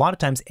a lot of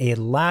times a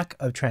lack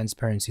of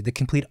transparency, the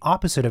complete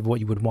opposite of what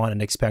you would want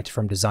and expect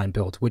from design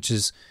build, which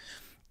is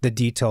the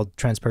detailed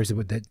transparency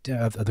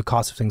of the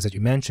cost of things that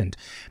you mentioned.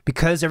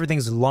 Because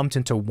everything's lumped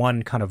into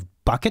one kind of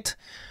bucket,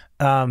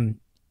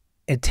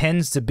 it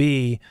tends to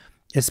be,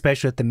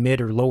 especially at the mid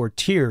or lower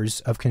tiers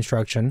of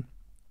construction,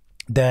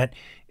 that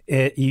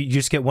you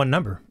just get one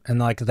number, and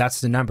like that's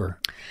the number.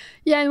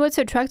 Yeah, and what's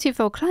attractive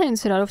for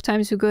clients a lot of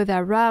times who go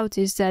that route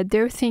is that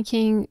they're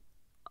thinking,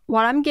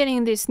 well, I'm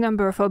getting this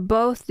number for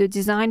both the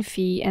design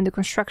fee and the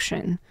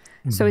construction.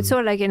 So it's sort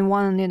of like in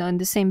one, in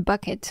the same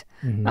bucket.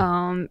 And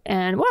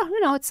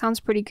well, it sounds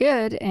pretty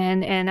good.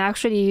 And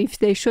actually, if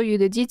they show you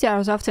the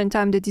details,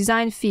 oftentimes the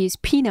design fee is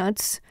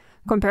peanuts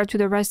compared to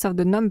the rest of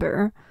the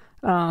number.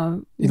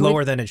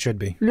 Lower than it should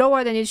be.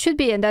 Lower than it should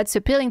be. And that's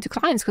appealing to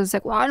clients because it's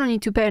like, well, I don't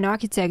need to pay an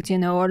architect, a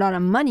lot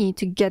of money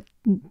to get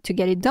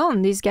it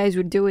done. These guys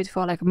would do it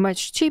for like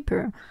much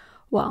cheaper.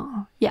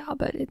 Well, yeah,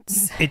 but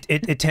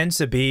it tends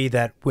to be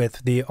that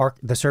with the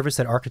service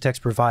that architects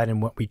provide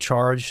and what we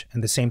charge,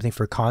 and the same thing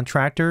for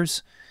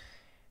contractors,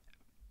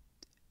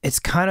 it's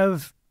kind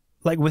of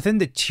like within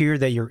the tier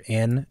that you're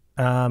in,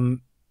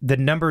 the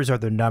numbers are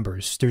the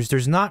numbers.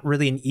 There's not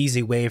really an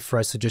easy way for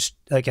us to just,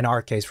 like in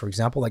our case, for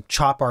example, like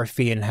chop our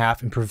fee in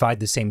half and provide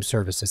the same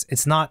services.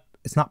 It's not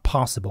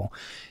possible.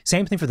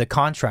 Same thing for the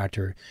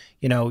contractor.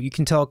 You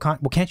can tell,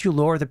 well, can't you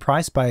lower the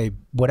price by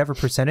whatever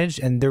percentage?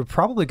 And they're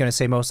probably going to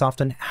say most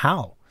often,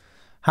 how?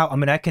 I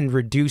mean, I can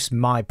reduce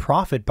my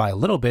profit by a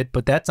little bit,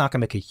 but that's not going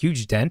to make a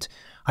huge dent.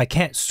 I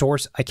can't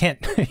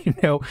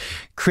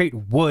create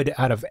wood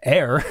out of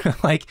air.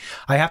 Like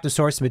I have to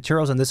source the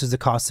materials, and this is the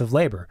cost of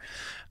labor.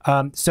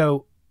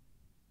 So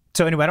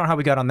anyway, I don't know how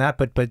we got on that,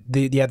 but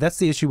that's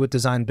the issue with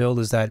design build,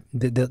 is that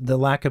the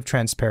lack of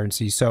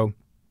transparency. So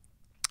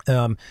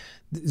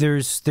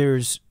there's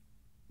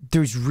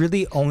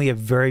really only a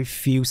very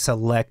few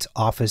select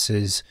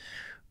offices,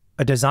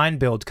 design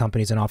build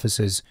companies and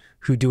offices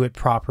who do it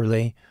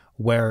properly,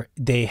 where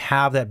they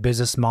have that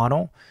business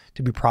model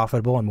to be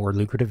profitable and more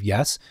lucrative,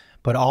 yes,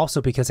 but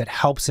also because it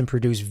helps them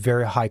produce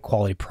very high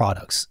quality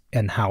products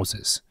and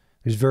houses.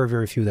 There's very,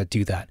 very few that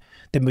do that.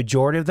 The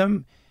majority of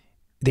them,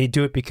 they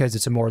do it because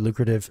it's a more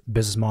lucrative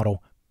business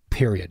model,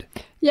 period.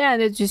 Yeah,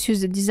 they just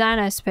use the design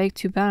aspect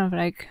to kind of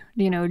like,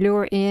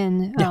 lure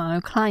in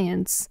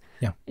clients.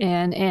 Yeah.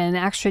 And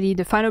actually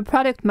the final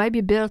product might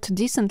be built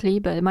decently,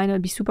 but it might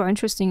not be super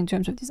interesting in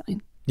terms of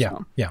design. Yeah.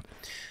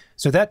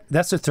 So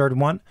that's the third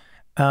one.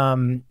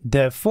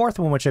 The fourth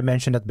one, which I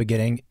mentioned at the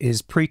beginning,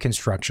 is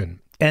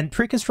pre-construction. And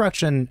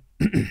pre-construction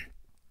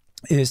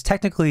is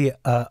technically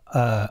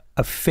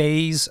a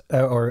phase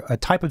or a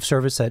type of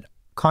service that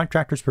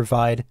contractors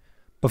provide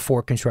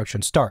before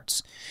construction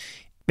starts.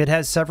 It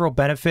has several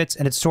benefits,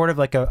 and it's sort of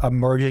like a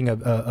merging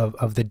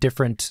of the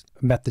different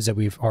methods that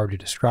we've already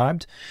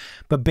described.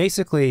 But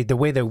basically, the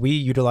way that we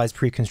utilize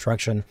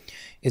pre-construction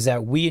is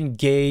that we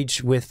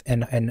engage with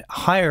and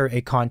hire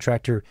a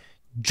contractor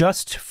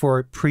just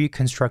for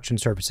pre-construction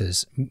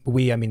services.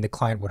 I mean, the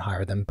client would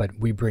hire them, but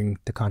we bring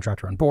the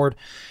contractor on board.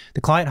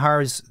 The client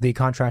hires the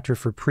contractor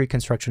for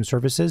pre-construction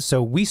services.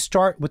 So we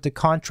start with the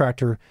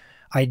contractor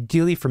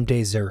ideally from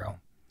day zero.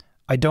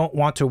 I don't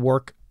want to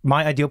work.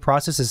 My ideal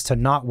process is to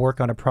not work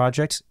on a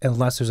project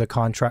unless there's a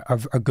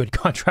good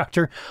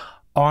contractor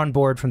on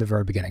board from the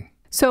very beginning.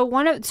 So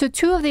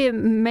two of the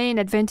main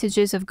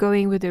advantages of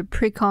going with the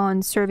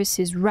pre-con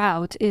services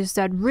route is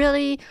that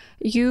really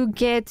you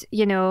get,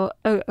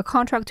 a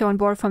contractor on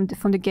board from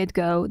the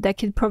get-go that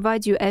can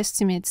provide you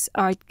estimates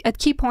at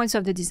key points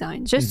of the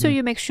design, just so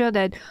you make sure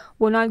that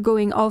we're not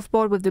going off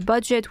board with the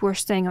budget, we're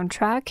staying on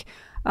track.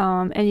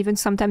 And even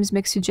sometimes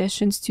make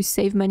suggestions to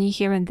save money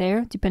here and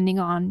there, depending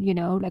on,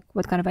 like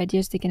what kind of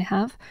ideas they can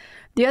have.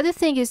 The other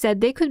thing is that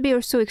they could be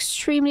also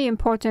extremely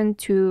important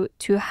to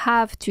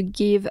have to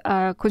give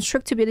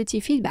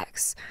constructability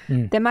feedbacks.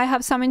 They might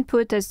have some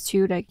input as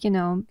to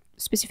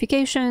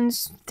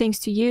specifications, things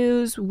to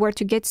use, where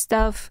to get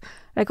stuff,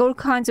 like all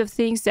kinds of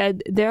things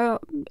that they're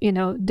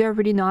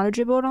really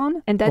knowledgeable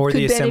on. And that or could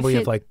the assembly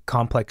benefit, of like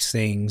complex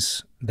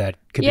things that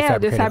could be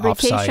fabricated the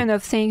fabrication offsite.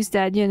 of things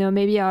that,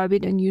 maybe are a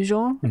bit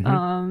unusual.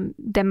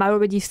 They might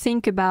already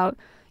think about,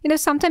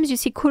 sometimes you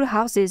see cool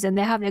houses and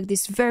they have like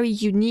this very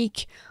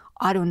unique,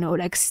 I don't know,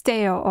 like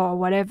stair or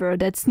whatever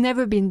that's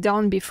never been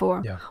done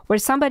before, where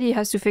somebody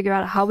has to figure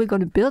out how we're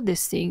going to build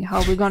this thing,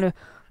 how we're going to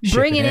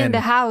bring it in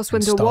the house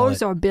when the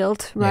walls are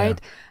built,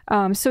 right?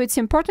 So it's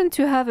important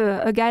to have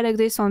a guy like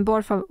this on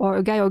board or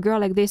a guy or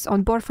girl like this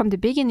on board from the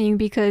beginning,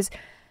 because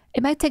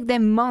it might take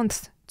them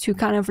months to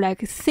kind of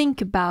like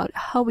think about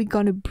how we're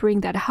going to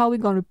bring that, how we're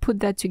going to put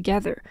that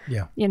together.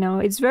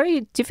 It's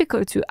very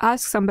difficult to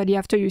ask somebody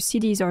after your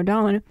CDs are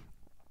done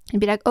and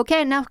be like,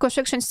 okay, now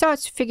construction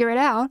starts, figure it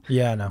out.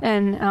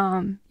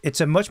 And it's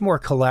a much more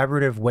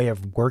collaborative way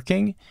of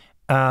working.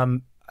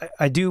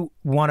 I do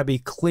want to be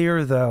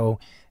clear, though,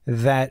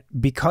 that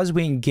because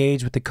we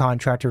engage with the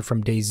contractor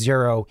from day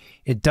zero,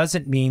 it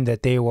doesn't mean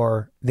that they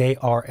are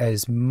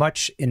as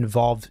much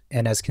involved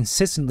and as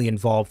consistently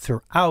involved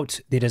throughout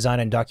the design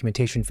and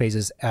documentation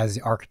phases as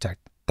the architect.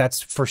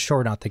 That's for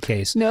sure not the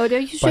case. No, they're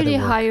usually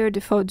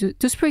hired for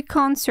those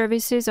pre-con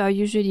services are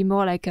usually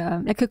more like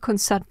a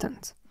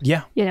consultant.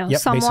 Someone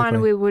basically.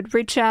 We would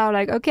reach out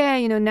like,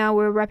 okay, now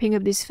we're wrapping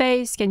up this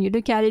phase. Can you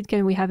look at it?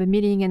 Can we have a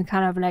meeting and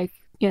kind of like,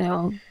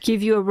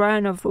 give you a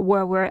run of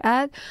where we're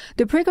at?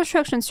 The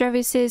pre-construction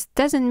services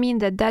doesn't mean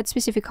that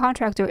specific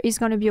contractor is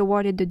going to be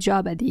awarded the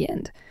job at the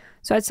end.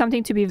 So that's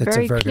something to be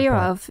very clear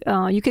of.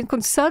 You can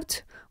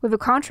consult with a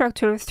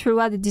contractor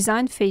throughout the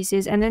design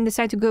phases and then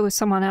decide to go with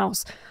someone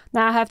else.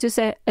 Now, I have to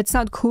say, it's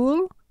not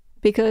cool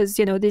because,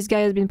 this guy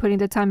has been putting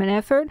the time and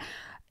effort.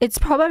 It's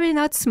probably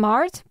not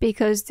smart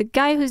because the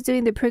guy who's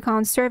doing the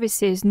pre-con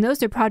services knows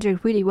the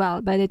project really well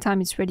by the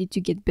time it's ready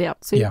to get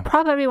built. So you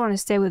probably want to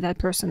stay with that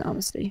person,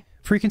 honestly.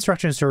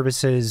 Pre-construction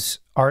services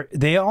are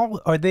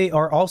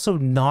also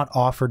not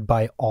offered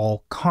by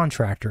all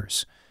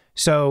contractors.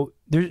 So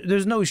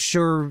there's no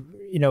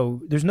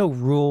there's no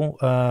rule,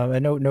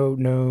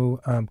 no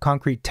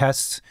concrete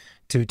tests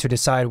to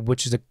decide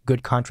which is a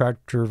good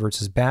contractor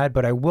versus bad.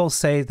 But I will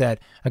say that,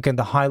 again,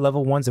 the high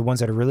level ones, the ones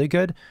that are really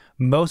good,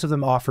 most of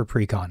them offer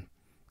pre-con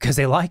because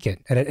they like it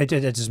and it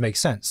just makes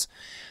sense.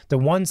 The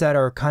ones that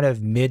are kind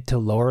of mid to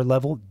lower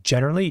level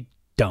generally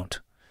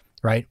don't,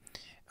 right?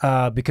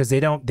 Because they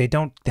don't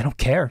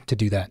care to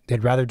do that.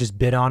 They'd rather just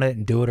bid on it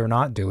and do it or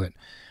not do it.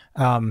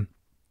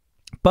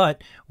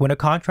 But when a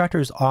contractor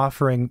is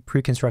offering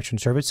pre-construction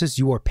services,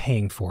 you are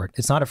paying for it.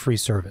 It's not a free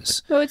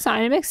service. No, it's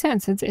not. It makes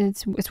sense.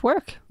 It's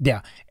work.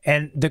 Yeah.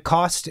 And the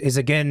cost is,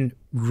 again,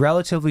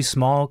 relatively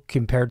small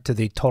compared to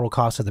the total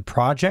cost of the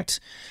project.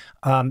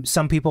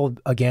 Some people,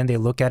 again, they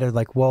look at it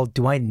like, well,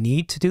 do I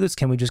need to do this?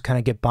 Can we just kind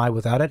of get by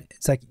without it?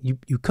 It's like, you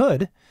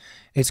could.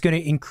 It's going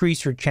to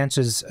increase your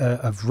chances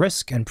of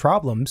risk and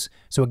problems.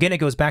 So again, it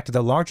goes back to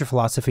the larger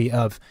philosophy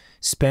of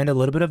spend a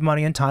little bit of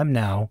money and time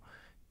now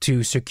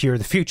to secure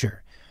the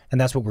future. And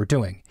that's what we're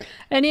doing.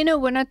 And,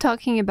 we're not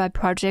talking about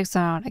projects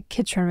that are like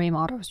kitchen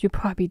remodels. You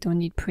probably don't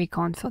need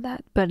pre-con for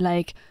that. But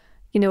like,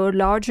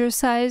 larger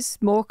size,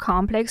 more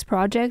complex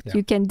project,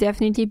 you can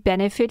definitely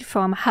benefit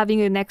from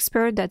having an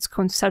expert that's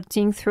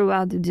consulting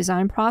throughout the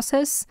design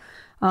process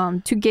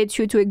to get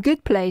you to a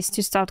good place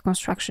to start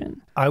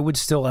construction. I would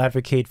still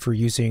advocate for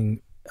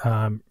using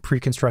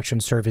pre-construction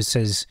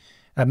services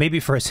maybe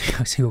for a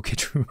single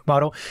kitchen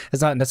remodel.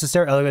 It's not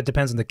necessary. It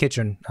depends on the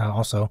kitchen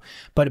also.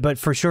 But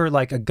for sure,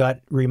 like a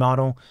gut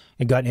remodel,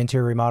 a gut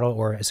interior remodel,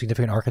 or a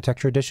significant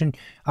architecture addition,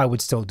 I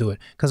would still do it.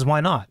 Because why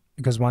not?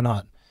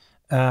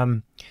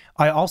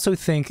 I also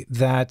think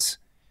that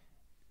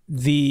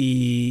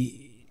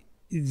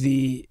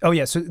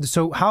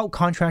So how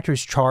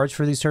contractors charge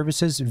for these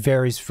services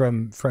varies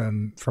from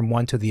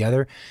one to the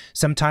other.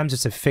 Sometimes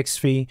it's a fixed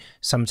fee,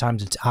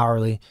 sometimes it's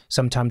hourly,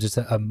 sometimes it's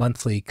a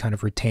monthly kind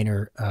of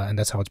retainer, and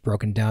that's how it's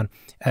broken down.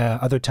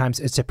 Other times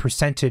it's a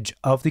percentage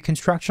of the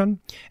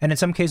construction, and in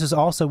some cases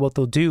also what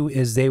they'll do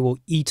is they will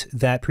eat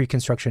that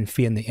pre-construction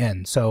fee in the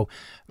end. So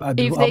if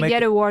they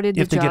get awarded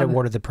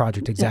the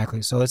project, exactly.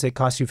 Yeah. So let's say it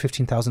costs you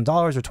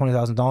 $15,000 or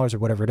 $20,000 or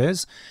whatever it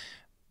is.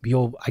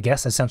 You'll, I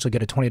guess, essentially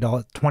get a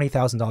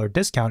 $20,000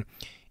 discount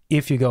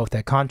if you go with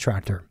that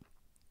contractor.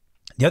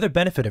 The other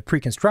benefit of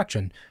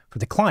pre-construction for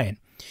the client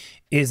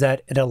is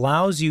that it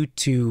allows you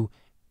to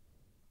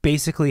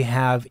basically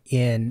have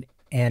an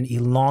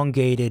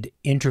elongated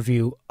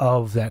interview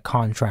of that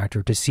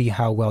contractor to see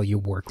how well you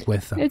work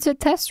with them. It's a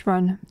test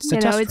run.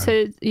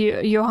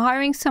 You're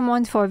hiring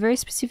someone for a very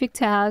specific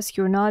task.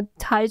 You're not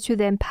tied to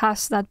them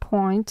past that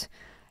point.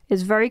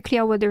 It's very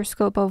clear what their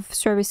scope of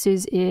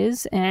services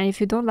is, and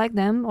if you don't like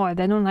them or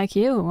they don't like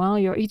you, well,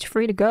 you're each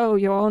free to go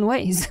your own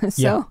ways.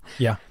 So,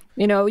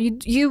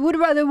 you would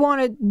rather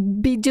want to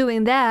be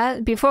doing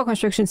that before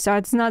construction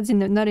starts, not in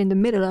the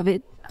middle of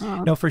it.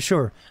 No, for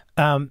sure.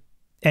 And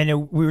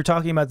we were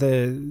talking about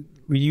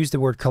we used the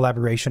word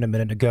collaboration a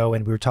minute ago,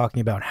 and we were talking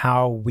about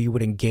how we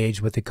would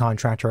engage with the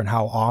contractor and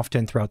how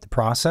often throughout the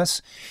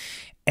process.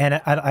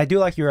 And I do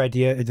like your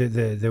idea,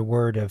 the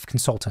word of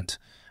consultant.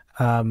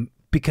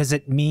 Because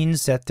it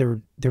means that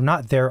they're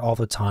not there all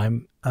the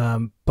time,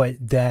 but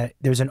that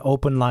there's an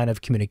open line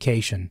of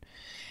communication.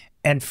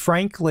 And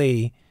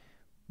frankly,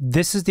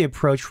 this is the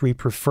approach we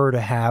prefer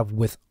to have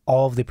with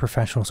all of the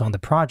professionals on the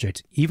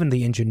project, even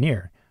the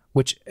engineer,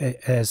 which,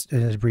 as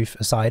a brief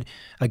aside,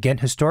 again,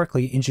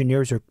 historically,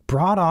 engineers are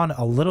brought on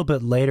a little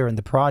bit later in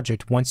the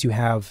project. Once you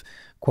have,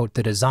 quote,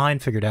 the design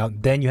figured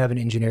out, then you have an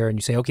engineer and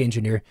you say, okay,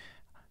 engineer,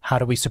 how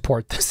do we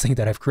support this thing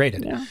that I've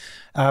created?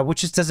 Yeah.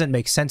 Which just doesn't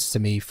make sense to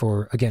me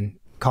for, again,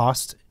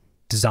 cost,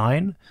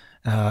 design,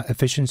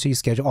 efficiency,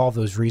 schedule, all of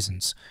those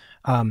reasons.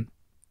 As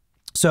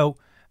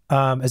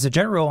a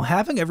general,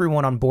 having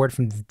everyone on board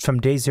from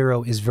day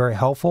zero is very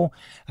helpful.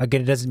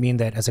 Again, it doesn't mean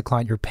that as a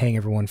client, you're paying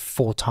everyone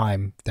full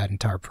time that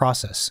entire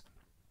process.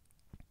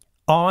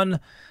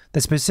 On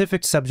the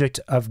specific subject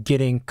of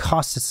getting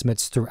cost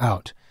estimates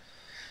throughout.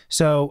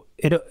 So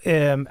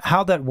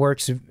how that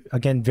works,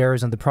 again,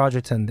 varies on the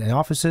project and the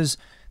offices.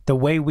 The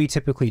way we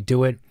typically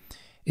do it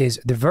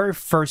is the very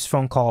first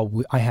phone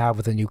call I have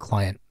with a new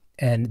client.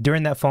 And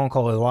during that phone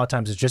call, a lot of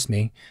times it's just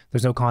me.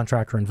 There's no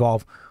contractor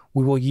involved.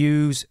 We will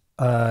use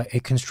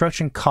a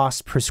construction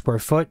cost per square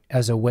foot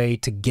as a way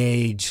to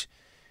gauge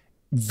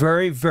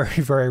very, very,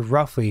 very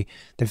roughly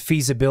the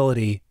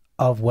feasibility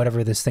of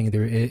whatever this thing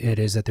it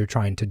is that they're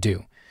trying to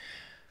do.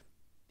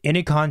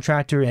 Any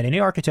contractor and any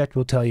architect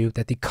will tell you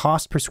that the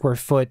cost per square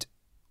foot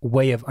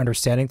way of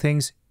understanding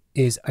things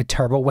is a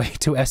terrible way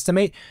to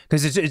estimate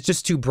because it's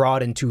just too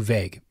broad and too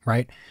vague,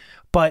 right?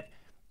 But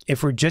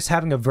if we're just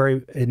having a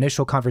very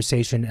initial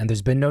conversation and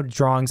there's been no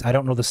drawings, I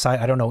don't know the site,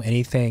 I don't know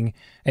anything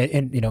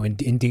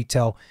in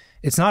detail,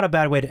 it's not a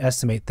bad way to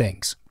estimate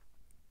things.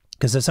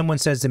 Because if someone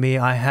says to me,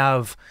 I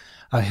have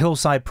a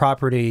hillside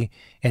property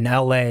in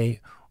LA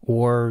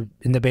or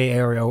in the Bay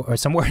Area or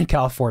somewhere in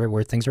California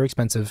where things are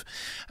expensive,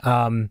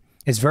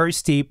 it's very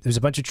steep, there's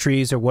a bunch of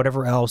trees or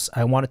whatever else,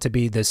 I want it to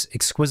be this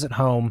exquisite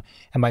home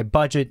and my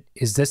budget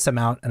is this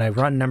amount, and I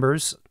run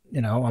numbers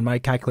on my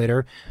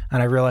calculator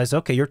and I realize,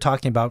 okay, you're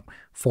talking about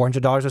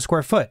 $400 a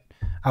square foot.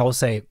 I will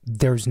say,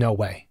 there's no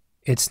way.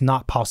 It's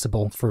not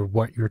possible for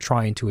what you're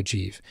trying to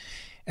achieve.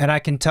 And I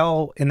can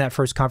tell in that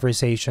first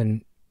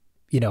conversation,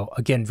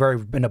 again, very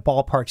in a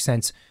ballpark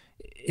sense,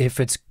 if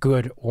it's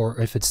good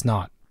or if it's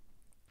not.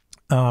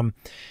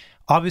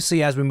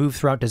 Obviously, as we move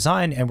throughout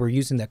design and we're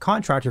using that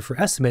contractor for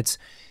estimates,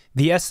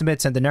 the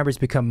estimates and the numbers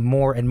become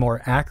more and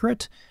more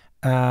accurate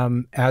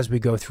as we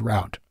go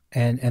throughout.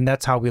 And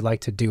that's how we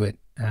like to do it.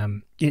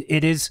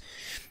 It is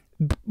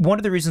one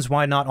of the reasons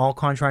why not all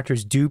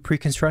contractors do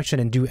pre-construction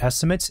and do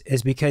estimates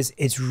is because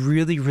it's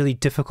really, really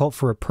difficult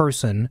for a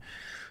person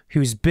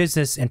whose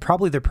business and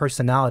probably their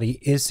personality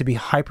is to be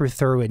hyper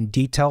thorough and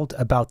detailed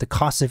about the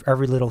cost of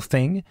every little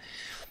thing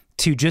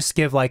to just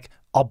give like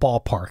a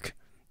ballpark.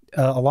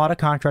 A lot of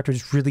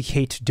contractors really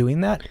hate doing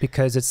that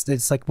because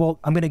it's like, well,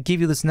 I'm going to give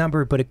you this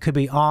number, but it could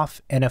be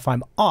off. And if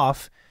I'm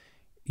off,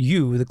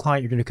 you, the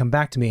client, you're going to come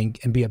back to me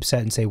and be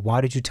upset and say, why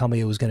did you tell me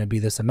it was going to be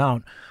this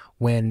amount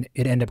when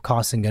it ended up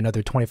costing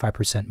another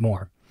 25%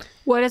 more?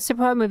 Well, that's the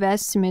problem with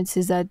estimates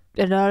is that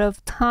a lot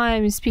of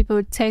times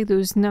people take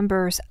those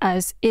numbers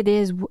as it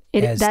is.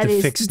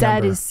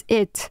 That is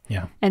it.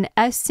 Yeah. And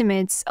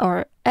estimates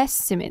are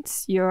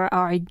estimates. You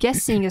are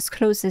guessing as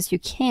close as you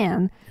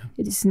can. Yeah.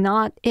 It is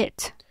not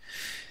it.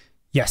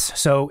 Yes.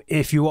 So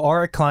if you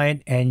are a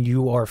client and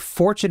you are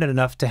fortunate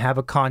enough to have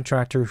a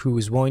contractor who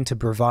is willing to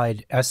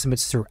provide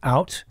estimates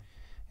throughout,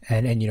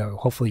 and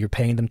hopefully you're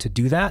paying them to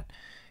do that,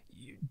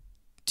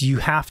 you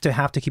have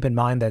to keep in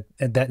mind that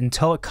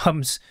until it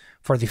comes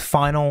for the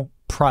final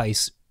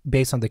price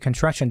based on the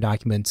construction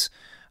documents,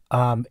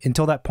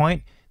 until that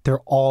point,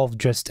 they're all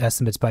just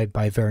estimates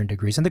by varying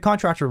degrees. And the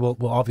contractor will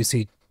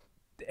obviously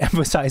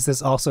emphasize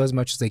this also as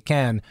much as they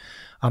can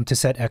to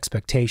set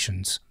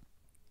expectations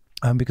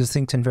because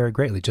things can vary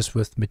greatly just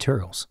with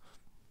materials.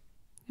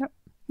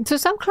 So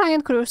some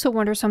client could also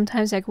wonder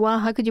sometimes, like, well,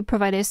 how could you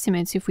provide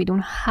estimates if we don't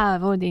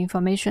have all the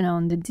information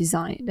on the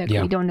design? Like,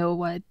 we don't know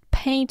what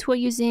paint we're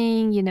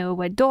using, you know,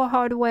 what door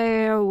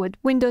hardware, what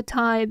window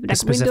type,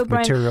 like window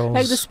brand, materials.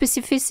 like the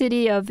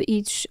specificity of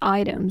each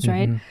items,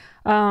 right?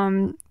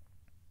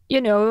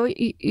 You know,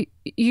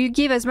 you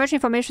give as much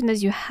information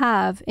as you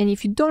have, and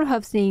if you don't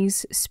have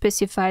things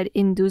specified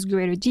in those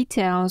greater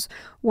details,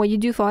 what you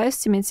do for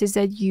estimates is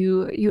that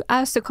you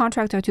ask the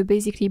contractor to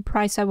basically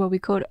price out what we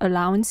call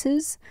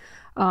allowances.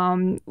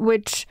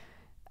 Which,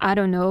 I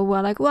don't know,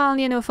 we're like, well,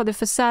 you know, for the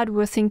facade,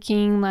 we're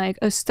thinking like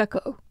a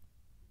stucco.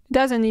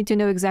 Doesn't need to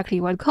know exactly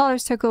what color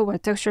stucco,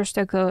 what texture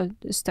stucco,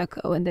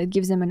 and that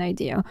gives them an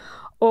idea.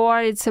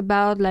 Or it's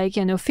about like,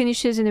 you know,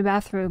 finishes in the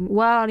bathroom.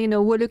 Well, you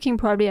know, we're looking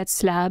probably at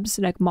slabs,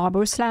 like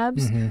marble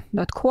slabs,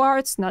 not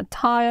quartz, not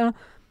tile,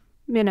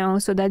 you know,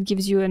 so that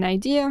gives you an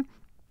idea.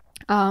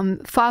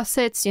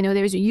 Faucets, you know,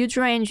 there's a huge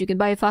range. You can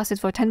buy a faucet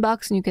for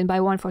 $10 and you can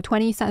buy one for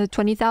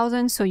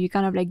 20,000. So you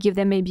kind of like give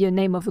them maybe a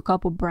name of a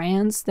couple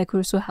brands that could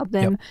also help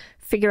them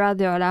figure out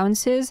their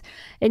allowances.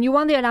 And you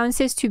want the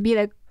allowances to be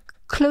like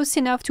close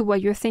enough to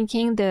what you're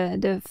thinking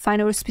the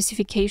final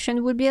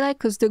specification would be like,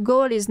 because the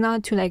goal is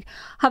not to like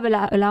have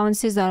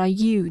allowances that are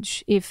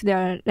huge if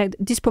they're like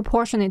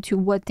disproportionate to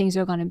what things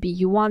are going to be.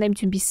 You want them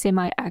to be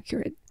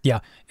semi-accurate. Yeah,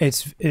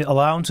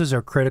 allowances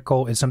are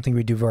critical. It's something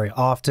we do very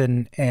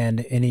often,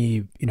 and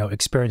any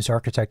experienced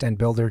architect and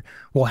builder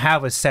will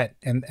have a set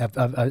and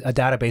a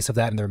database of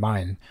that in their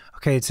mind.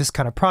 Okay, it's this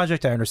kind of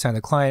project. I understand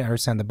the client. I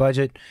understand the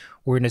budget.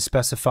 We're going to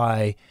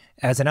specify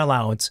as an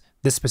allowance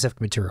this specific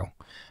material.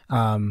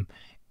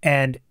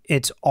 And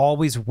it's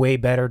always way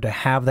better to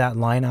have that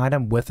line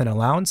item with an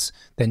allowance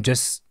than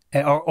just,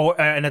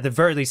 and at the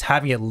very least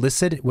having it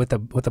listed with a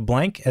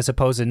blank as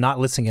opposed to not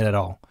listing it at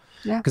all.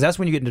 Yeah. Because that's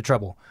when you get into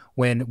trouble.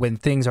 When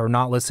things are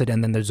not listed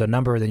and then there's a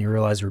number, then you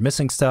realize you're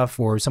missing stuff,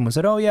 or someone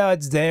said, oh yeah,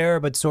 it's there,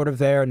 but sort of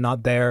there,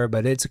 not there,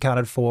 but it's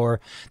accounted for.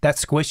 That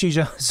squishy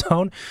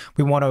zone,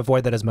 we want to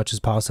avoid that as much as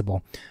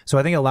possible. So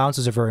I think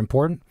allowances are very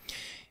important.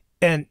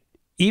 And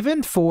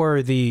even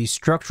for the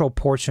structural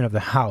portion of the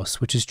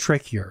house, which is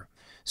trickier.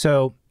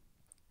 So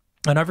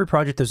on every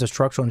project, there's a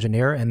structural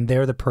engineer, and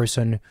they're the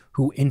person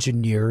who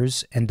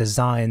engineers and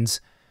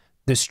designs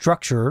the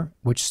structure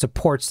which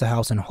supports the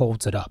house and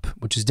holds it up,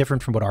 which is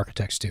different from what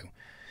architects do.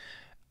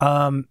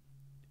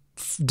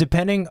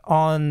 Depending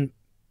on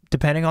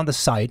the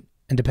site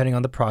and depending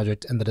on the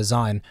project and the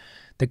design,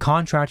 the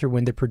contractor,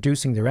 when they're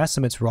producing their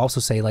estimates, will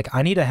also say, like,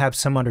 I need to have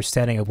some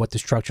understanding of what the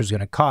structure is going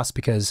to cost,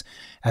 because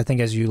I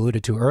think, as you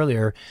alluded to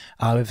earlier,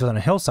 if it's on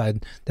a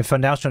hillside, the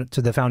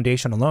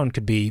foundation alone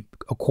could be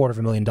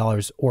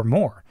 $250,000 or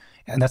more,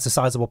 and that's a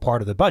sizable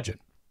part of the budget.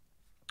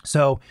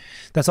 So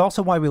that's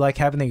also why we like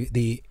having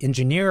the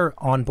engineer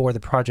on board the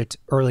project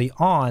early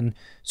on,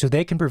 so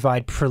they can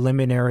provide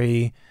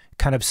preliminary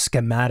kind of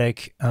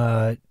schematic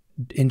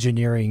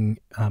engineering,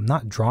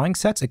 not drawing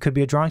sets. It could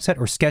be a drawing set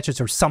or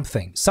sketches or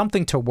something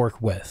to work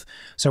with.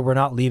 So we're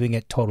not leaving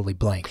it totally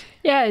blank.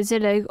 Yeah. Is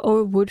it like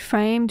all wood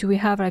frame? Do we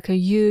have like a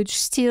huge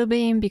steel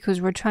beam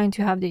because we're trying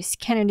to have this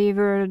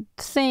cantilever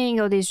thing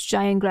or this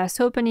giant glass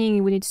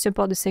opening? We need to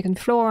support the second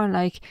floor.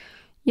 Like,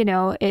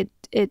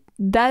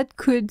 that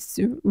could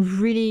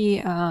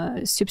really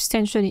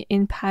substantially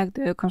impact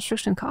the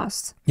construction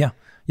costs. Yeah.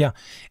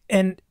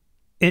 And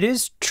it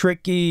is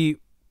tricky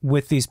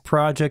with these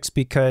projects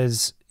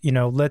because,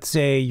 let's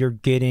say you're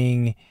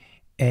getting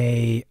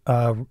the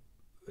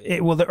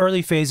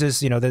early phases,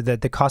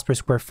 the cost per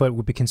square foot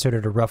would be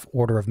considered a rough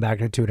order of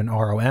magnitude in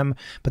ROM.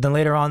 But then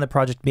later on the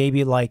project,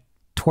 maybe like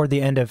toward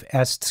the end of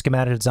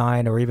schematic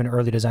design or even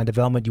early design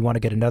development, you want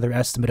to get another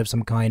estimate of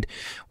some kind.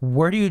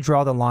 Where do you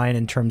draw the line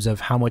in terms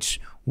of how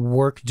much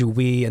work do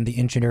we and the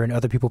engineer and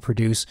other people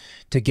produce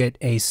to get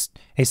a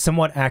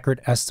somewhat accurate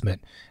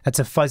estimate? That's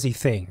a fuzzy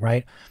thing,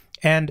 right?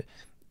 And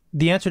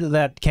the answer to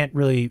that can't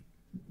really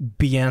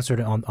be answered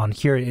on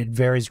here. It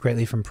varies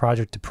greatly from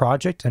project to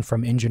project and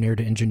from engineer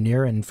to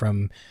engineer and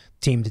from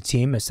team to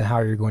team as to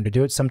how you're going to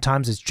do it.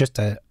 Sometimes it's just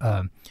a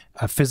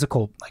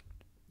physical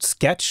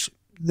sketch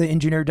the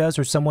engineer does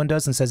or someone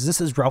does and says, this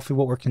is roughly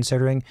what we're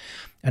considering.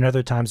 And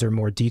other times they're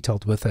more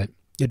detailed with it.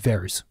 It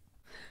varies.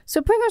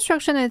 So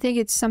pre-construction, I think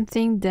it's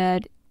something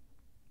that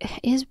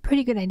is a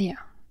pretty good idea.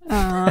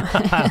 Well,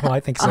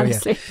 I think so,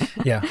 honestly.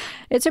 Yeah.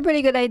 It's a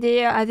pretty good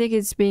idea. I think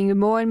it's being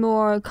more and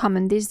more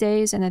common these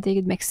days, and I think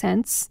it makes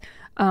sense.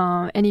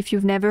 And if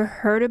you've never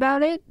heard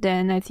about it,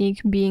 then I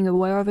think being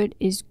aware of it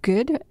is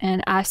good,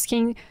 and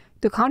asking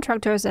the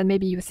contractors that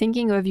maybe you're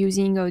thinking of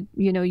using or,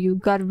 you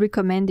got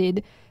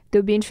recommended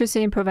they'll be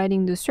interested in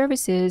providing those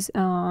services.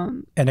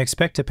 And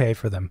expect to pay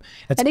for them.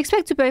 And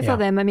expect to pay for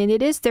them. I mean,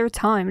 it is their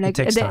time. Like,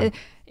 it takes time.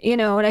 You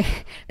know,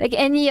 like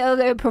any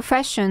other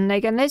profession,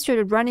 like unless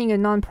you're running a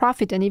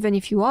nonprofit, and even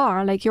if you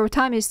are, like your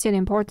time is still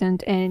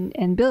important and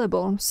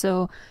billable.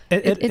 So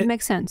it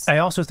makes sense. I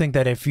also think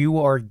that if you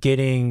are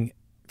getting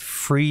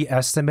free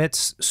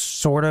estimates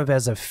sort of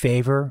as a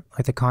favor,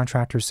 like the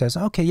contractor says,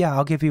 okay, yeah,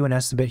 I'll give you an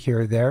estimate here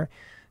or there,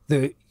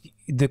 the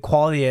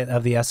quality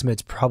of the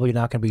estimate's probably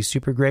not going to be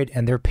super great,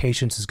 and their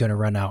patience is going to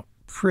run out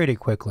pretty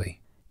quickly.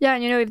 Yeah,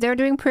 and you know, if they're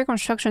doing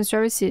pre-construction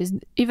services,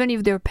 even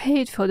if they're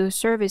paid for those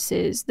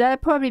services,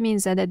 that probably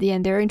means that at the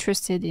end they're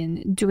interested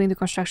in doing the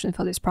construction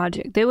for this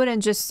project. They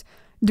wouldn't just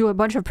do a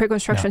bunch of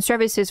pre-construction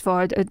services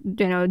for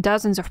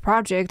dozens of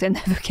projects and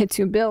never get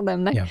to build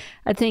them.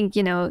 I think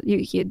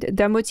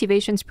their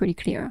motivation's pretty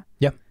clear.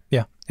 Yeah,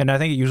 and I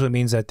think it usually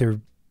means that they're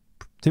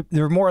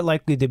more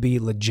likely to be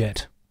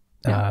legit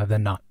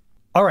than not.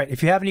 All right,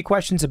 if you have any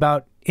questions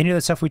about any of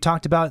the stuff we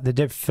talked about, the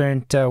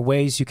different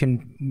ways you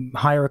can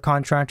hire a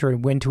contractor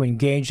and when to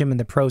engage them, and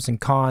the pros and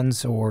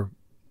cons, or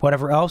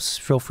whatever else,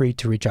 feel free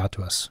to reach out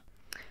to us.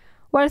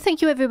 Well,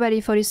 thank you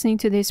everybody for listening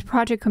to this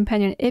Project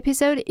Companion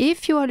episode.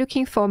 If you are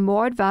looking for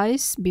more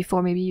advice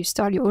before maybe you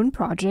start your own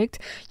project,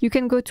 you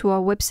can go to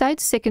our website,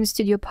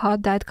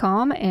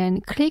 secondstudiopod.com,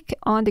 and click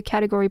on the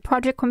category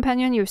Project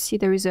Companion. You'll see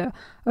there is a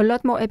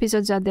lot more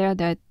episodes out there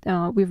that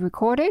we've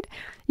recorded.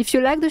 If you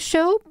like the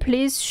show,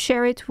 please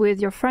share it with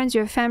your friends,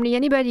 your family,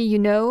 anybody you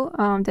know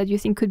that you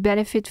think could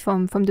benefit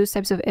from those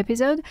types of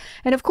episodes.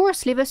 And of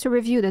course, leave us a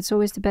review. That's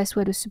always the best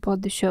way to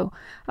support the show.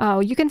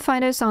 You can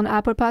find us on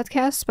Apple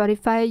Podcasts,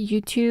 Spotify,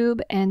 YouTube,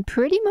 and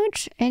pretty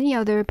much any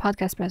other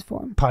podcast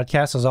platform.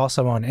 Podcast is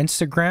also on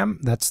Instagram.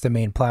 That's the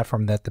main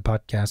platform that the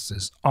podcast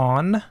is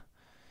on.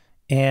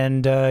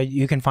 And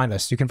you can find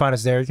us. You can find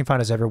us there. You can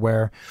find us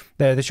everywhere.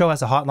 The show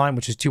has a hotline,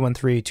 which is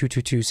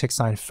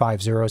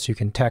 213-222-6950. So you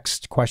can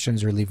text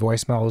questions or leave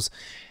voicemails.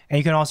 And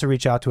you can also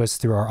reach out to us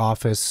through our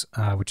office,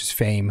 which is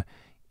Fame.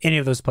 Any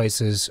of those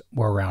places,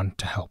 we're around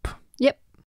to help.